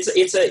just I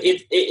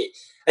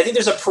think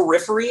there's a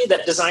periphery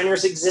that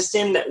designers exist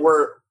in that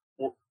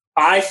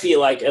I feel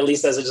like, at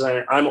least as a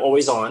designer, I'm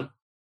always on,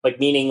 like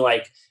meaning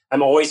like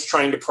I'm always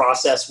trying to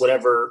process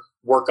whatever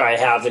work I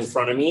have in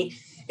front of me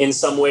in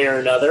some way or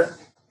another.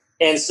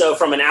 And so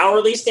from an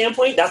hourly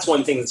standpoint, that's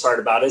one thing that's hard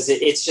about it, is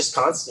it's just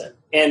constant.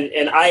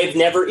 And I've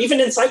never,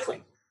 even in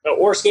cycling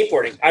or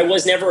skateboarding, I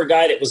was never a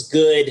guy that was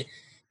good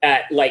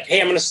at like,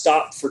 hey, I'm going to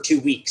stop for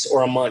 2 weeks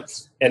or a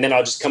month, and then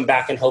I'll just come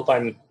back and hope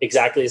I'm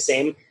exactly the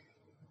same.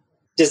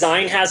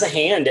 Design has a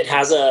hand. It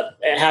has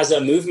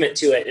a movement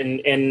to it.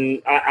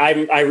 And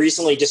I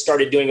recently just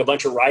started doing a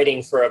bunch of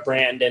writing for a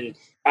brand, and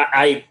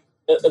I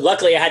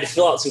luckily I had to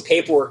fill out some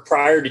paperwork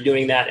prior to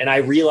doing that. And I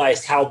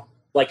realized how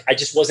like I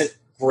just wasn't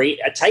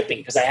great at typing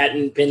because I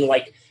hadn't been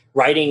like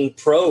writing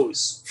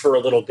prose for a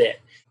little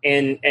bit.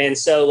 And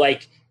so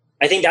like,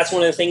 I think that's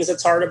one of the things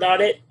that's hard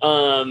about it.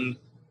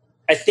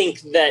 I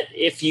think that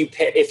if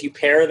you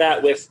pair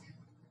that with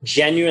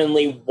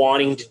genuinely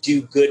wanting to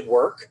do good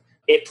work,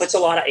 it puts a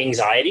lot of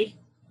anxiety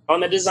on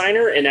the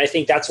designer. And I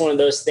think that's one of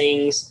those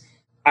things.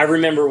 I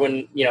remember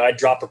when, I'd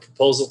drop a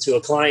proposal to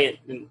a client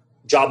and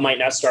job might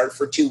not start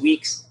for 2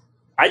 weeks.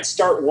 I'd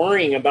start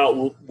worrying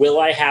about, will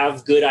I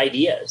have good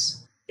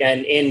ideas?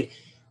 And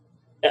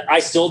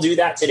I still do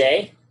that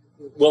today.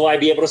 Will I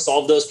be able to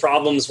solve those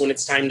problems when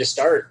it's time to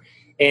start?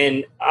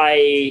 And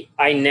I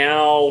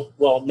now,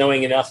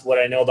 knowing enough what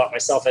I know about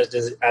myself as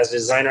a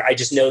designer, I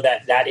just know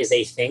that is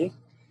a thing.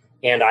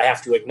 And I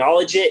have to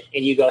acknowledge it.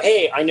 And you go,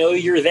 hey, I know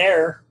you're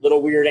there,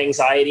 little weird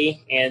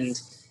anxiety. And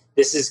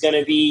this is going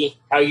to be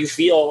how you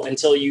feel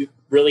until you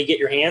really get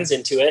your hands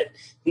into it.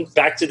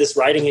 Back to this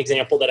writing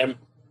example that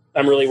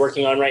I'm really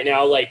working on right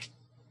now. Like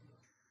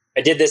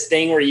I did this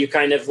thing where you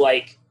kind of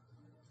like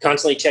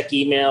constantly check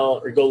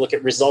email or go look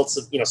at results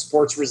of,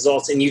 sports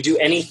results, and you do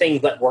anything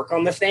but work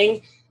on the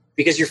thing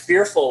because you're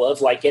fearful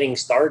of like getting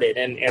started.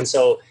 And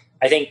so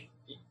I think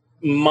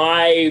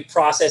my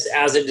process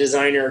as a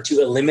designer to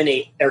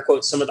eliminate, air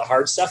quotes, some of the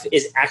hard stuff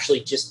is actually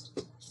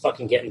just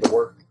fucking getting to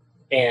work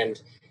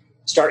and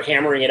start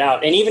hammering it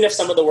out. And even if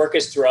some of the work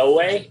is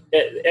throwaway,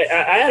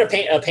 I had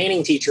a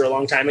painting teacher a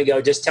long time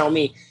ago just tell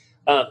me,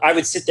 I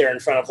would sit there in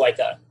front of like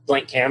a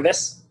blank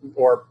canvas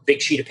or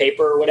big sheet of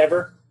paper or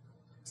whatever.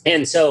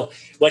 And so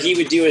what he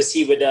would do is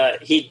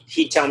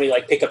he'd tell me,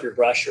 like, pick up your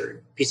brush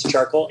or a piece of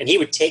charcoal, and he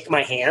would take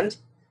my hand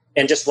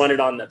and just run it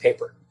on the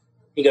paper.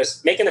 He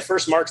goes, making the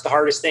first mark's the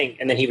hardest thing.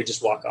 And then he would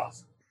just walk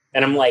off.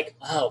 And I'm like,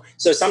 oh,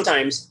 so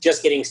sometimes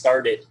just getting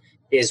started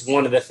is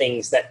one of the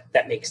things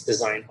that makes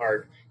design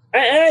hard.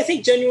 And I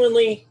think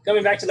genuinely,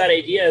 coming back to that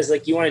idea, is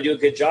like, you want to do a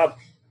good job.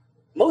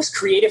 Most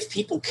creative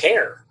people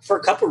care for a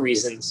couple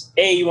reasons.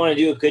 A, you want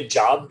to do a good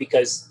job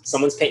because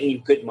someone's paying you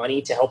good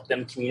money to help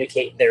them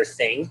communicate their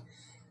thing.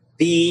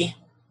 B,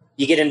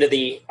 you get into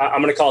the,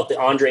 I'm going to call it the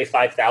Andre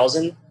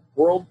 5000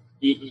 world.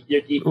 Wait,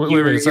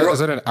 is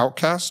that an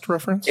Outcast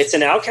reference? It's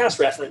an Outcast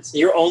reference.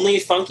 You're only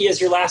funky as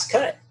your last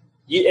cut.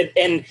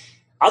 And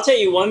I'll tell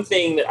you one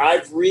thing that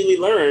I've really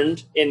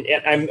learned,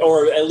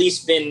 or at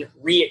least been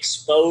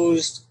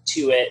re-exposed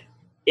to it,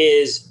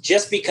 is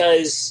just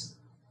because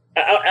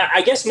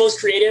I guess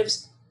most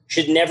creatives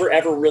should never,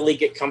 ever really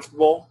get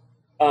comfortable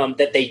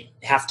that they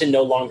have to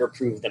no longer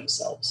prove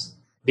themselves,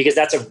 because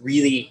that's a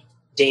really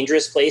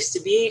dangerous place to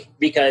be,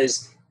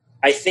 because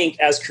I think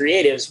as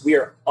creatives, we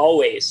are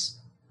always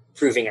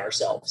proving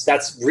ourselves.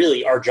 That's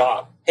really our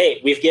job.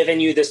 Hey, we've given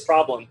you this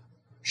problem.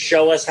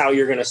 Show us how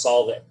you're going to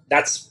solve it.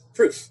 That's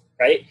proof,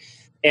 right?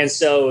 And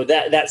so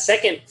that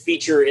second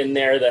feature in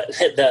there,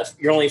 the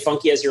you're only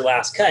funky as your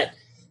last cut,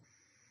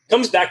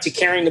 comes back to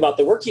caring about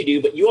the work you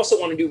do, but you also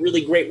want to do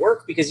really great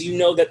work because you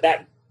know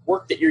that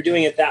work that you're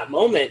doing at that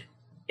moment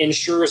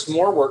ensures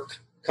more work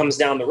comes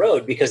down the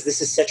road, because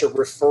this is such a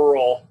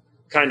referral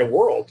kind of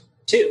world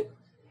too.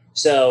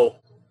 So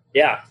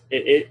yeah,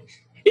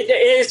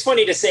 it's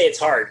funny to say it's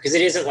hard because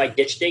it isn't like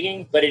ditch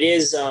digging, but it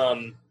is,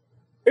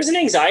 there's an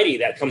anxiety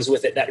that comes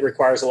with it that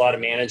requires a lot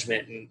of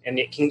management, and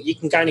you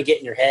can kind of get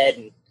in your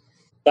head.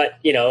 But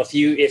you know, if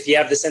you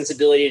have the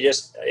sensibility to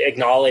just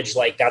acknowledge,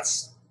 like,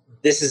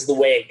 this is the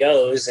way it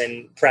goes,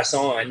 and press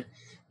on,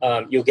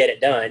 you'll get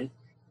it done.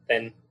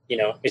 Then, you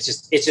know, it's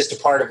just a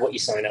part of what you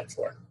sign up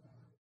for.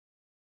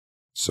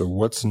 So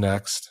what's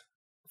next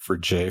for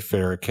Jay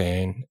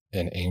Farrakane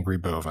and Angry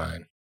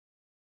Bovine?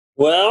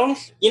 Well,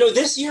 you know,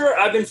 this year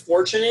I've been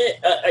fortunate.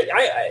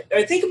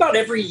 I think about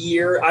every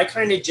year I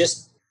kind of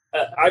just,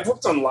 I've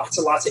worked on lots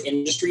and lots of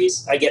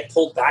industries. I get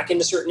pulled back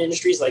into certain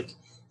industries. Like,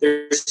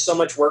 there's so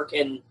much work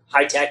in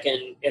high tech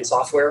and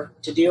software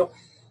to do.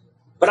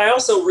 But I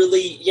also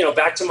really, you know,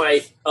 back to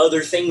my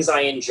other things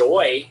I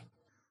enjoy,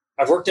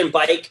 I've worked in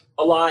bike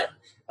a lot.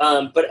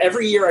 But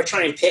every year I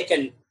try and pick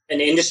an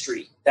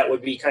industry that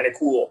would be kind of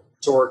cool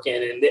to work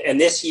in. And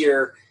this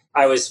year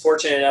I was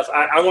fortunate enough,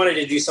 I wanted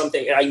to do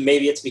something,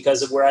 maybe it's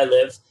because of where I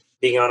live,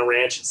 being on a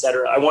ranch, et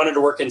cetera. I wanted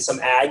to work in some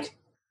ag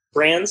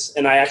brands,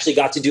 and I actually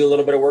got to do a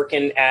little bit of work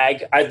in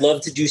ag. I'd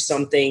love to do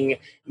something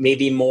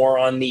maybe more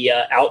on the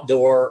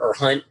outdoor or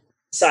hunt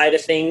side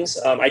of things.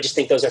 I just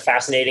think those are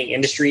fascinating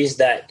industries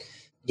that,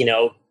 you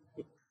know,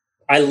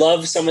 I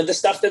love some of the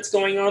stuff that's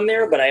going on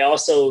there, but I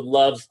also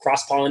love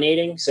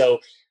cross-pollinating. So,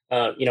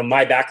 you know,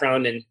 my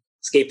background in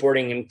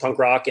skateboarding and punk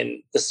rock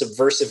and the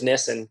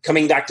subversiveness, and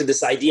coming back to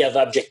this idea of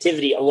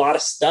objectivity, a lot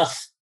of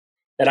stuff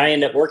that I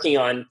end up working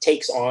on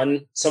takes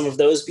on some of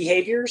those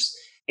behaviors.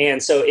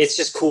 And so it's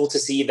just cool to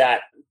see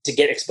that, to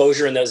get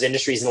exposure in those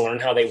industries and learn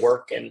how they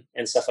work and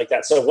stuff like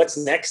that. So what's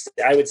next?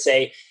 I would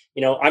say,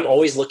 you know, I'm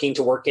always looking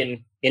to work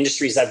in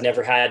industries I've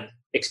never had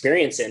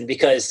experience in,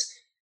 because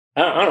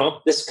I don't know,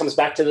 this comes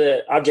back to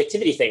the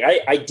objectivity thing.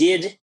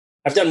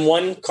 I've done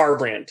one car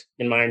brand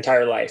in my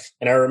entire life.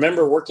 And I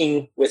remember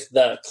working with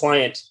the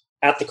client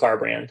at the car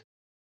brand.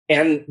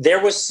 And there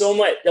was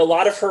a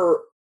lot of her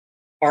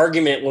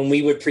argument when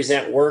we would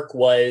present work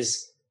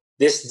was,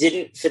 this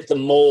didn't fit the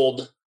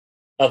mold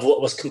of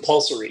what was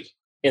compulsory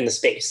in the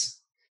space.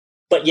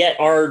 But yet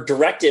our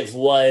directive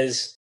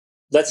was,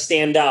 let's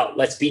stand out,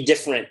 let's be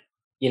different.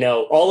 You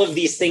know, all of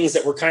these things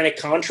that were kind of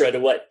contra to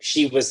what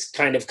she was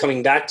kind of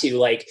coming back to,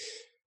 like,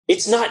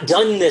 it's not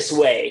done this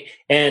way.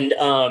 And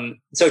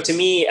so to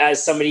me,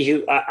 as somebody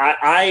who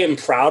I am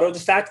proud of the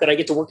fact that I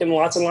get to work in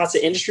lots and lots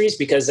of industries,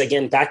 because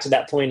again, back to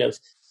that point of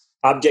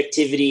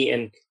objectivity,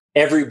 and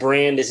every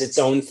brand is its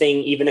own thing,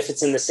 even if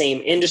it's in the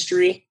same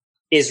industry,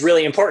 is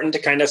really important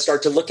to kind of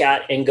start to look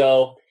at and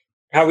go,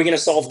 how are we going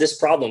to solve this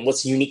problem?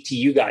 What's unique to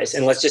you guys?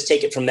 And let's just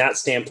take it from that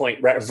standpoint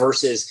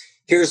versus,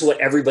 here's what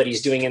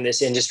everybody's doing in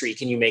this industry.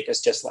 Can you make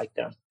us just like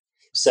them?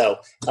 So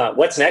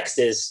what's next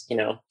is, you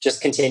know,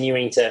 just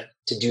continuing to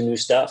do new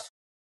stuff.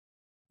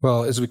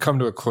 Well, as we come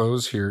to a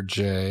close here,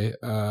 Jay,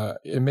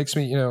 it makes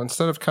me, you know,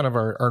 instead of kind of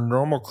our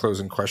normal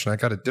closing question, I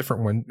got a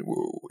different one.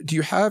 Do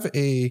you have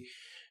a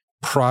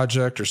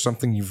project or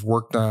something you've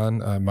worked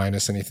on,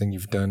 minus anything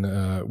you've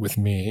done with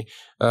me,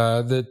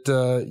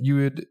 that you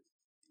would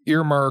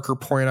earmark or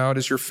point out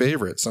as your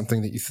favorite,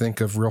 something that you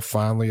think of real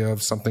fondly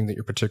of, something that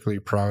you're particularly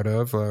proud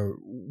of?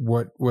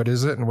 What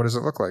is it, and what does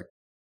it look like?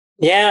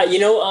 Yeah, you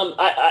know,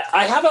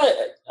 I have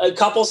a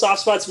couple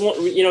soft spots.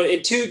 One, you know,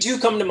 two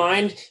come to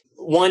mind.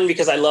 One,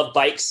 because I love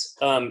bikes.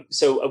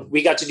 So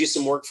we got to do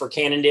some work for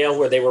Cannondale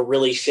where they were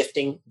really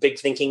shifting big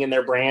thinking in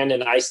their brand,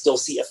 and I still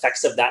see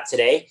effects of that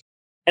today.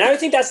 And I would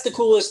think that's the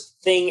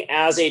coolest thing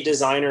as a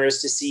designer,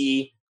 is to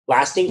see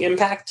lasting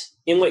impact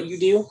in what you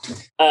do.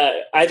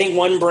 I think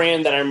one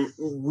brand that I'm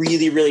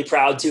really, really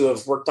proud to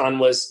have worked on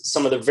was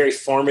some of the very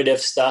formative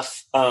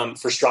stuff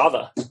for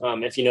Strava.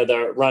 If you know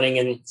the running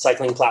and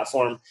cycling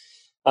platform,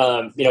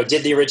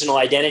 did the original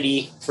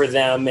identity for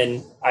them.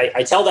 And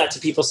I tell that to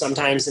people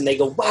sometimes and they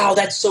go, wow,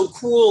 that's so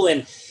cool.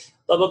 And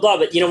blah, blah, blah.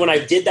 But, when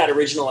I did that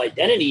original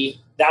identity,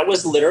 that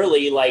was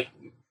literally like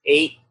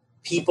 8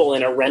 people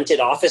in a rented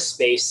office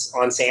space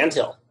on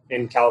Sandhill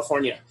in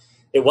California.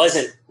 It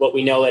wasn't what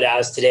we know it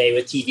as today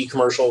with TV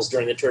commercials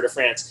during the Tour de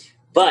France.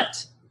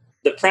 But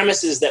the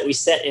premises that we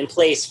set in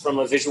place from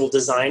a visual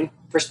design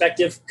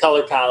perspective,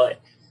 color palette,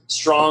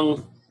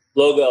 strong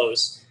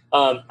logos.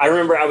 I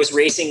remember I was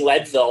racing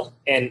Leadville,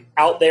 and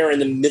out there in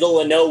the middle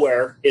of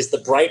nowhere is the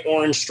bright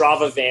orange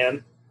Strava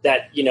van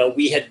that,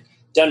 we had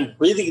done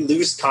really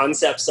loose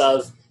concepts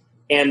of.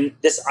 And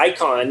this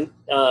icon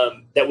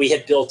that we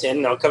had built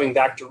in, now coming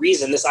back to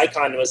Reason, this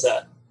icon was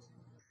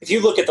if you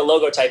look at the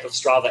logo type of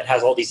Strava, it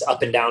has all these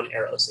up and down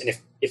arrows. And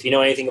if you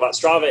know anything about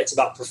Strava, it's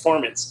about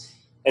performance.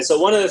 And so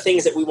one of the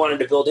things that we wanted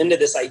to build into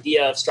this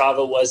idea of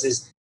Strava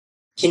is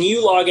can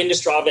you log into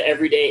Strava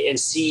every day and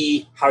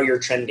see how you're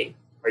trending?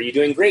 Are you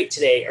doing great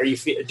today? Are you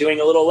doing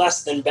a little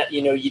less than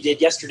you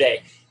did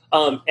yesterday?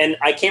 And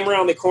I came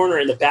around the corner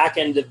and the back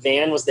end of the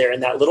van was there,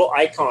 and that little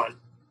icon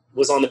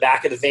was on the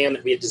back of the van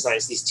that we had designed.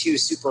 It's these 2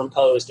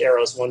 superimposed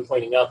arrows, one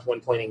pointing up,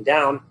 one pointing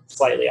down,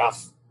 slightly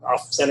off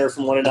center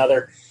from one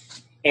another.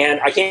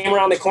 And I came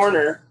around the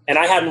corner, and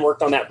I hadn't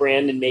worked on that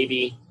brand in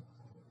maybe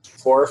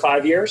 4 or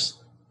 5 years.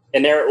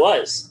 And there it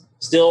was,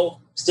 still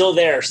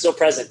there, still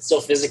present,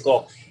 still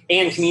physical,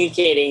 and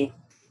communicating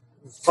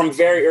from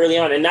very early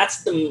on. And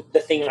that's the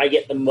thing I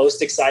get the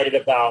most excited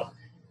about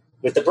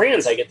with the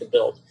brands I get to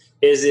build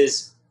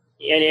is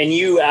and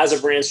you as a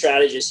brand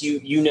strategist,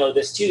 you know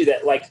this too,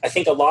 that like I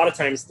think a lot of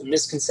times the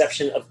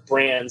misconception of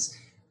brands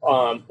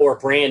or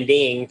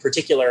branding in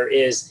particular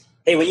is,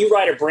 hey, when you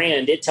write a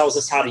brand, it tells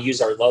us how to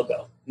use our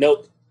logo.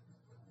 Nope.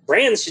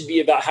 Brands should be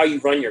about how you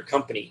run your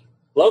company.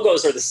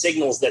 Logos are the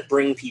signals that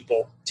bring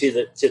people to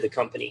the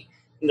company.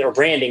 Their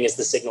branding is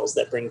the signals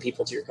that bring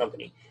people to your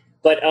company.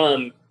 But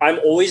I'm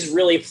always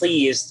really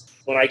pleased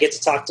when I get to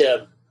talk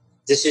to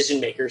decision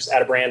makers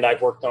at a brand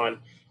I've worked on.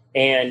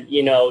 And,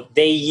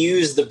 they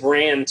use the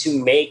brand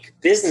to make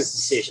business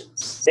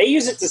decisions. They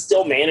use it to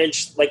still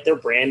manage like their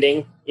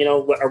branding.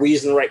 Are we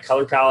using the right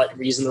color palette? Are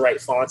we using the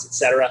right fonts, et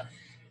cetera?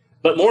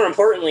 But more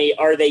importantly,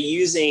 are they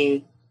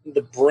using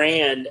the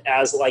brand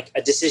as like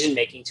a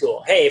decision-making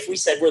tool? Hey, if we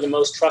said we're the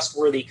most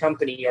trustworthy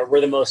company or we're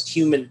the most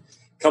human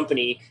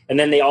company, and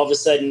then they all of a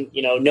sudden,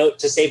 note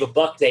to save a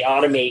buck, they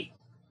automate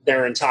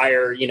their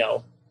entire,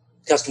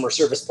 customer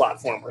service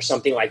platform or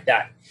something like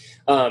that.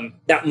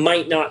 That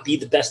might not be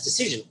the best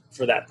decision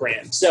for that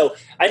brand. So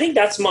I think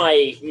that's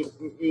my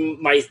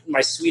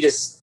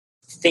sweetest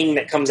thing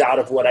that comes out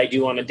of what I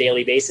do on a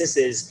daily basis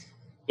is,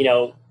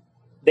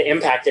 the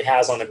impact it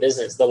has on a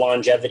business, the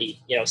longevity,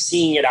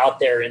 seeing it out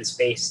there in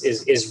space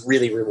is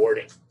really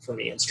rewarding for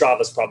me. And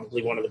Strava is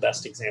probably one of the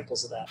best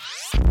examples of that.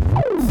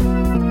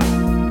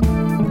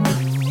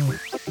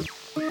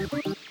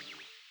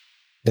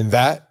 And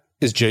that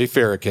is Jay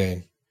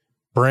Farrakane.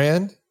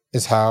 Brand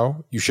is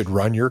how you should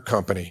run your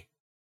company.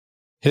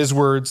 His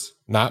words,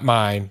 not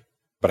mine,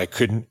 but I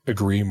couldn't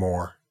agree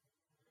more.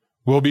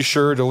 We'll be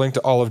sure to link to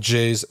all of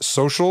Jay's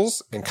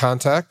socials and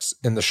contacts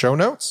in the show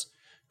notes.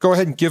 Go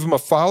ahead and give him a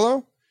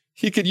follow.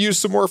 He could use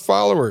some more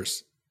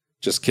followers.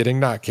 Just kidding,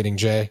 not kidding,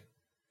 Jay.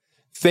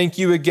 Thank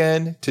you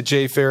again to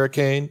Jay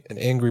Farrakane and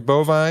Angry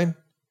Bovine.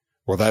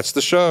 Well, that's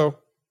the show.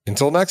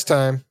 Until next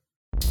time.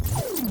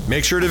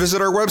 Make sure to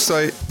visit our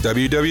website,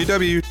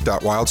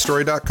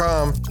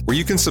 www.wildstory.com, where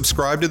you can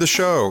subscribe to the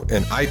show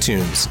in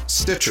iTunes,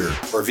 Stitcher,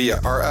 or via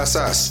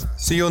RSS,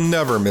 so you'll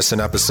never miss an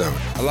episode.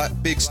 I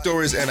like big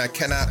stories and I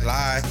cannot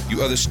lie.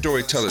 You other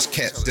storytellers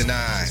can't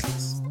deny.